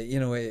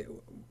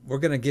 We're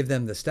going to give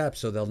them the steps,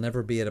 so they'll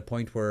never be at a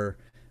point where,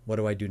 what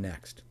do I do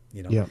next?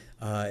 Yeah.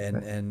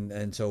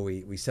 And so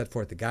we set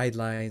forth the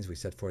guidelines, we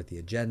set forth the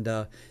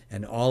agenda,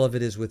 and all of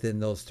it is within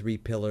those 3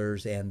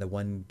 pillars and the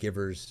one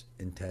giver's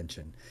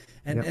intention.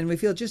 And we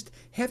feel just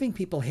having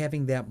people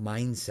having that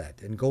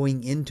mindset and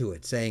going into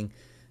it saying,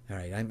 all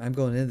right, I'm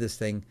going into this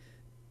thing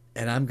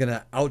and I'm going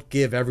to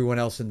outgive everyone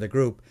else in the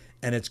group.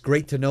 And it's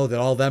great to know that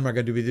all of them are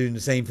going to be doing the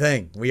same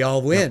thing. We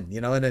all win,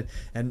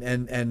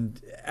 and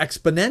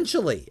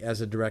exponentially as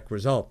a direct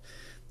result.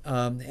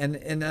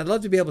 And I'd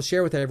love to be able to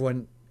share with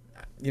everyone,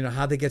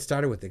 how they get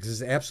started with it,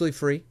 because it's absolutely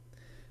free.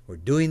 We're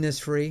doing this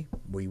free.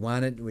 We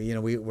want it.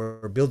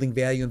 We're building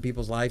value in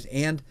people's lives,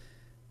 and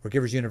we're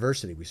Givers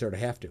University. We sort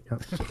of have to.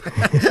 Yep.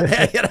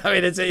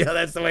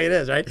 That's the way it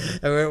is, right?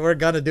 We're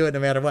going to do it no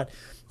matter what.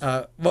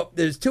 Well,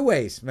 there's 2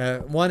 ways.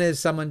 One is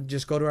someone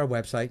just go to our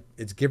website.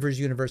 It's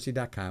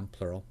giversuniversity.com,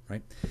 plural,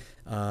 right?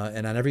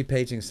 And on every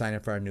page you can sign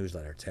up for our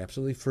newsletter. It's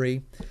absolutely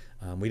free.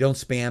 We don't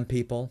spam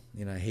people.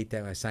 I hate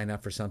that. I sign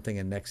up for something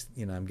and next,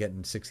 I'm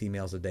getting 6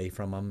 emails a day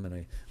from them, and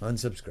I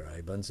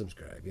unsubscribe.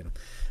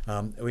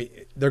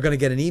 They're going to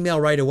get an email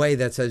right away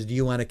that says, do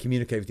you want to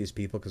communicate with these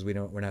people? Because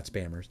we're not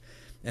spammers.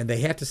 And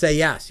they have to say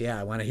yes. Yeah,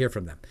 I want to hear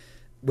from them.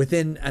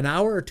 Within an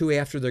hour or 2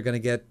 after, they're going to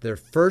get their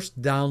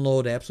first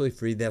download absolutely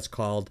free. That's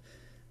called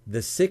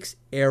The 6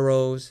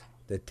 Arrows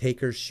That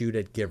Takers Shoot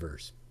at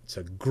Givers. It's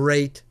a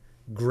great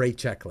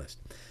checklist.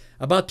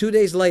 About 2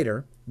 days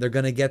later, they're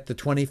going to get the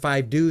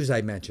 25 do's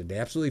I mentioned,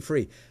 absolutely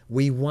free.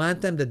 We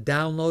want them to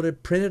download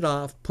it, print it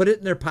off, put it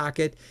in their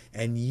pocket,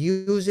 and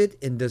use it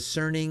in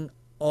discerning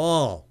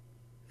all,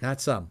 not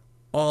some,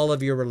 all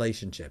of your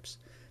relationships.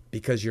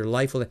 Because your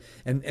life will,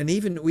 and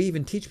we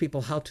even teach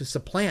people how to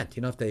supplant.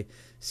 If they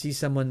see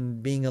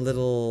someone being a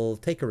little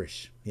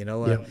takerish,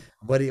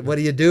 what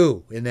do you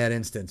do in that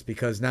instance?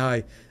 Because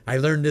now I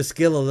learned this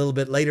skill a little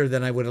bit later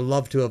than I would have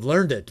loved to have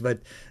learned it. But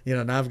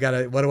now I've got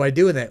to. What do I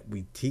do in that?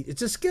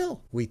 It's a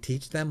skill. We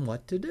teach them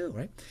what to do,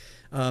 right?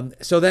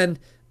 So then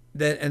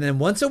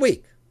once a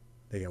week,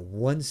 they get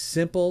one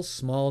simple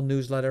small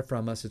newsletter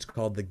from us. It's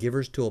called the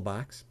Giver's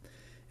Toolbox.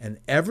 And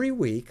every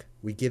week,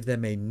 we give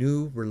them a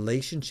new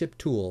relationship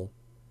tool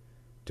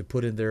to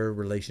put in their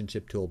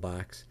relationship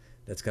toolbox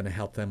that's going to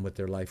help them with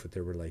their life, with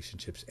their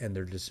relationships, and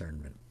their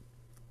discernment.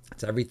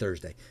 It's every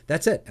Thursday.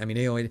 That's it.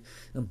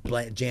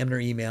 Jam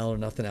their email or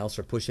nothing else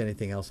or push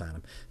anything else on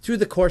them. Through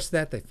the course of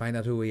that, they find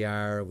out who we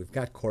are. We've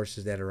got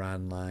courses that are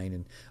online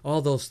and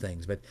all those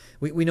things. But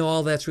we know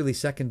all that's really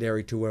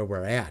secondary to where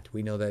we're at.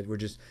 We know that we're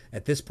just,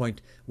 at this point,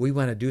 we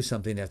want to do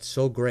something that's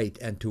so great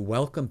and to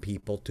welcome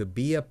people to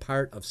be a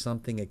part of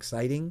something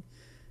exciting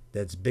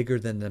that's bigger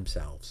than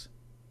themselves.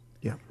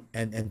 Yeah.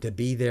 And to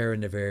be there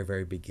in the very,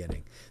 very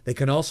beginning. They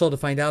can also, to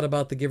find out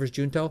about the Givers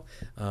Junto,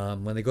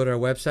 when they go to our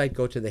website,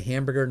 go to the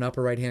hamburger in the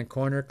upper right-hand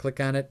corner, click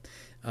on it,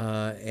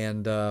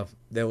 and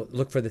they'll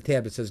look for the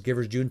tab that says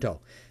Givers Junto.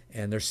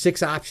 And there's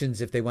 6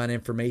 options if they want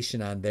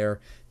information on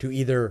there to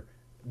either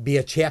be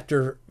a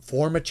chapter,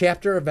 form a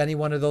chapter of any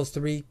one of those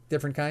 3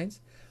 different kinds,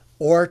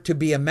 or to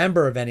be a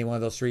member of any one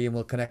of those 3, and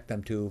we'll connect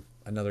them to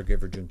another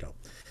Giver Junto.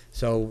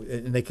 So,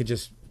 and they could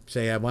just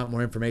say, I want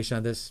more information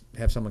on this,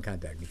 have someone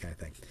contact me, kind of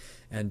thing.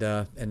 And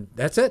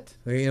that's it.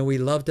 We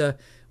love to.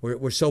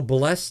 We're so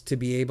blessed to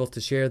be able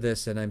to share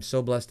this, and I'm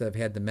so blessed to have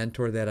had the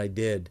mentor that I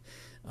did.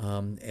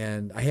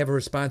 And I have a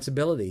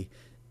responsibility,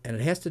 and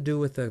it has to do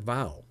with a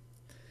vow.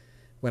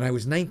 When I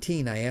was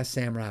 19, I asked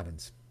Sam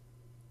Robbins,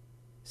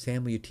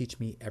 Sam, will you teach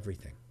me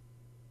everything?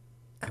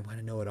 I want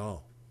to know it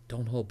all.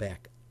 Don't hold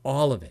back.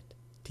 All of it.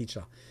 Teach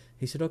it all.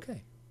 He said,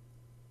 okay,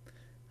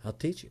 I'll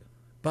teach you,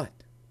 but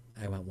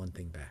I want one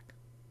thing back.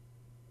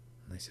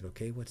 And I said,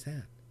 okay, what's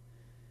that?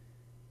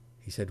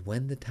 He said,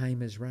 when the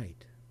time is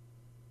right,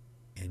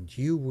 and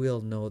you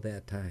will know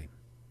that time,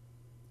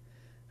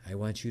 I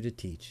want you to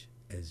teach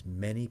as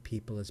many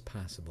people as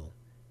possible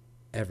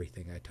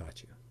everything I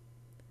taught you.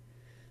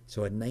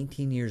 So at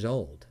 19 years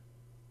old,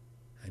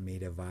 I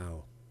made a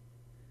vow.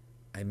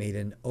 I made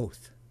an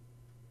oath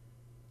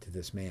to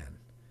this man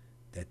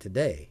that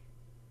today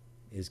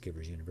is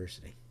Givers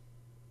University.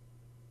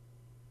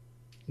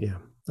 Yeah,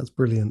 that's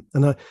brilliant.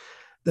 And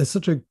there's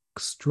such a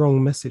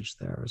strong message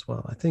there as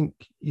well. I think,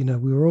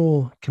 we're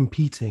all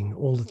competing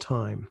all the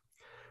time,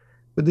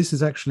 but this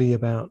is actually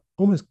about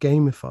almost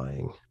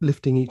gamifying,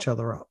 lifting each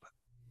other up.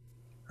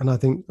 And I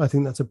think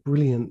that's a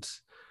brilliant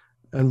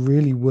and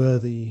really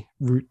worthy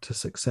route to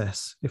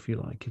success, if you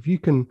like. If you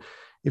can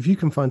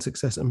find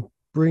success and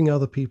bring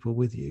other people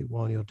with you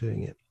while you're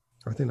doing it,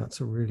 I think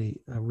that's a really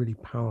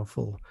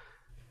powerful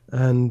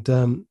and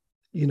a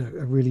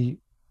really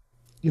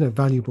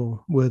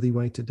valuable, worthy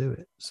way to do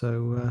it.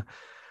 So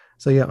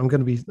yeah, I'm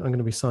going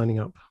to be signing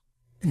up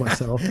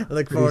myself.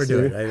 Look forward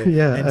to it.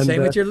 Yeah, and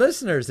same with your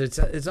listeners.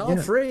 It's all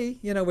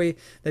free.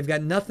 They've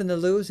got nothing to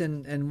lose,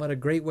 and what a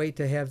great way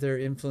to have their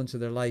influence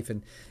of their life.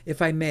 And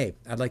if I may,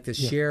 I'd like to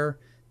share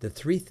the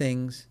three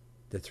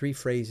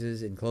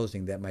phrases in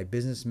closing that my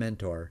business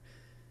mentor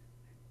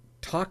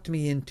talked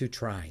me into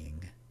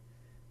trying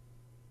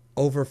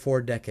over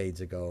 4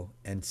 decades ago,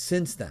 and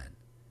since then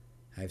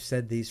I've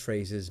said these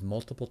phrases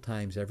multiple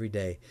times every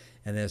day,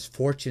 and as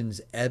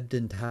fortunes ebbed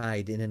and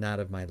tide in and out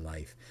of my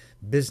life,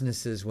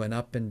 businesses went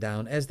up and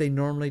down, as they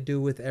normally do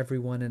with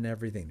everyone and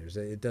everything.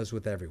 It does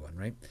with everyone,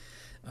 right?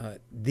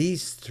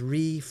 These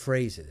 3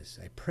 phrases,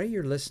 I pray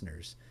your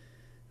listeners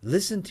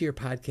listen to your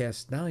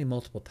podcast not only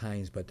multiple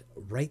times, but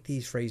write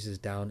these phrases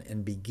down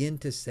and begin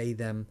to say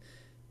them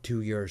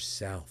to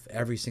yourself,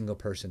 every single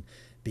person,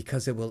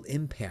 because it will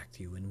impact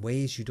you in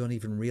ways you don't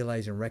even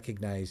realize and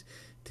recognize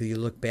till you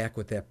look back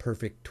with that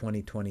perfect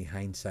 20/20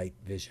 hindsight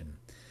vision.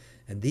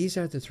 And these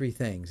are the 3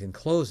 things, in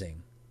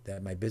closing,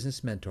 that my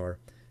business mentor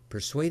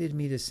persuaded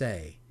me to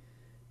say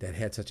that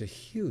had such a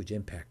huge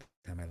impact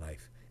on my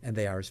life. And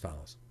they are as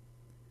follows.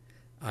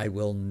 I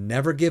will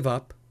never give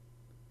up.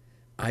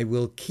 I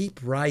will keep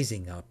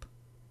rising up.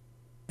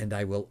 And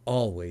I will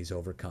always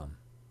overcome.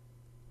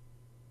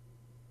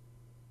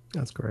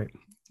 That's great.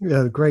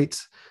 Yeah, great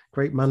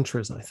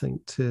mantras, I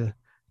think, to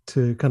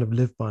kind of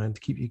live by and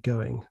to keep you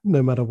going,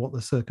 no matter what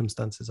the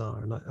circumstances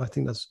are. And I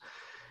think that's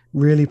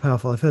really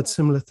powerful. I've heard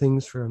similar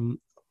things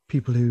from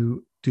people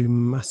who do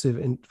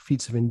massive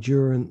feats of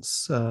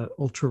endurance,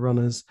 ultra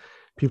runners,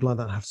 people like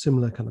that have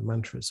similar kind of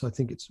mantras. So I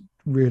think it's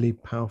really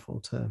powerful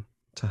to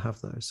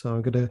have those. So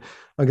I'm gonna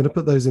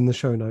put those in the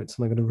show notes,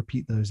 and I'm going to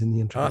repeat those in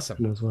the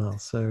introduction as well.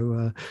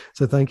 So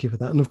thank you for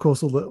that. And of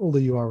course, all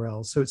the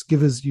URLs. So it's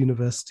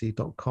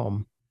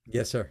giversuniversity.com.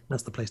 Yes, sir.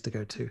 That's the place to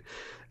go to.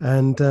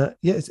 And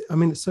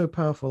it's so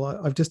powerful.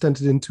 I've just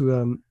entered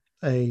into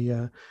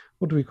a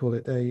what do we call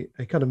it? A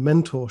kind of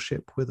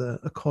mentorship with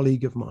a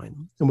colleague of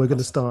mine, and we're going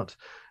to start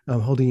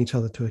holding each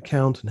other to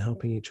account and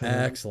helping each other.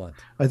 Excellent.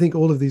 I think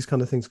all of these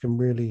kind of things can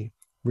really,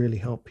 really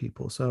help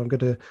people. So I'm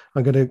going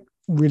to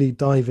really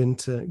dive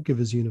into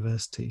Givers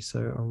University.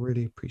 So I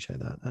really appreciate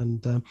that,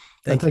 and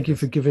thank you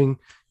for giving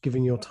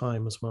your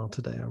time as well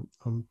today.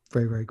 I'm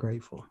very, very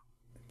grateful.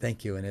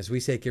 Thank you. And as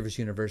we say at Givers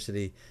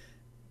University,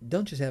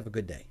 don't just have a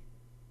good day.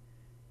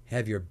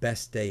 Have your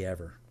best day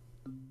ever.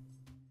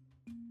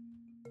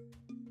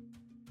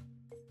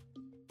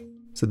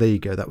 So there you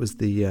go. That was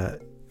the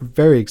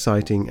very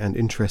exciting and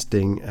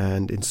interesting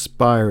and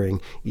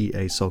inspiring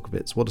E.A.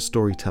 Solkowitz. What a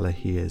storyteller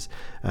he is.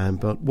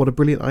 But what a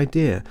brilliant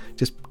idea.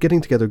 Just getting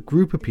together a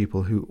group of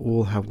people who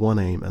all have one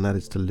aim, and that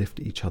is to lift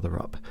each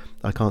other up.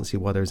 I can't see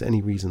why there is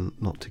any reason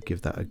not to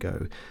give that a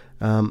go.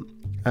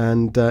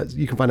 And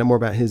you can find out more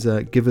about his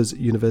Givers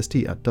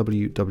University at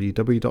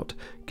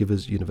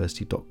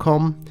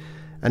www.giversuniversity.com.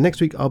 And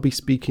next week I'll be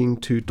speaking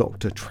to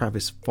Dr.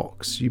 Travis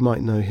Fox. You might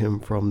know him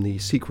from the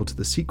sequel to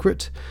The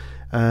Secret.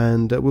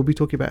 And we'll be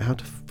talking about how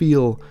to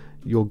feel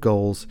your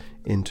goals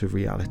into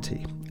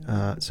reality.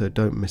 So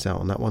don't miss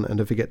out on that one. And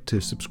don't forget to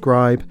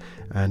subscribe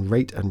and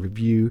rate and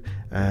review.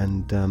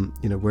 And,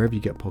 wherever you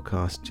get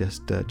podcasts,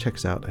 just check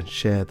us out and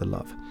share the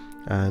love.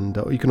 And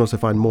you can also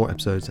find more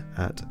episodes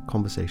at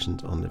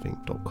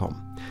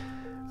conversationsonliving.com.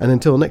 And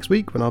until next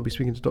week, when I'll be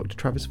speaking to Dr.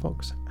 Travis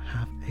Fox,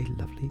 have a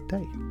lovely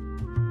day.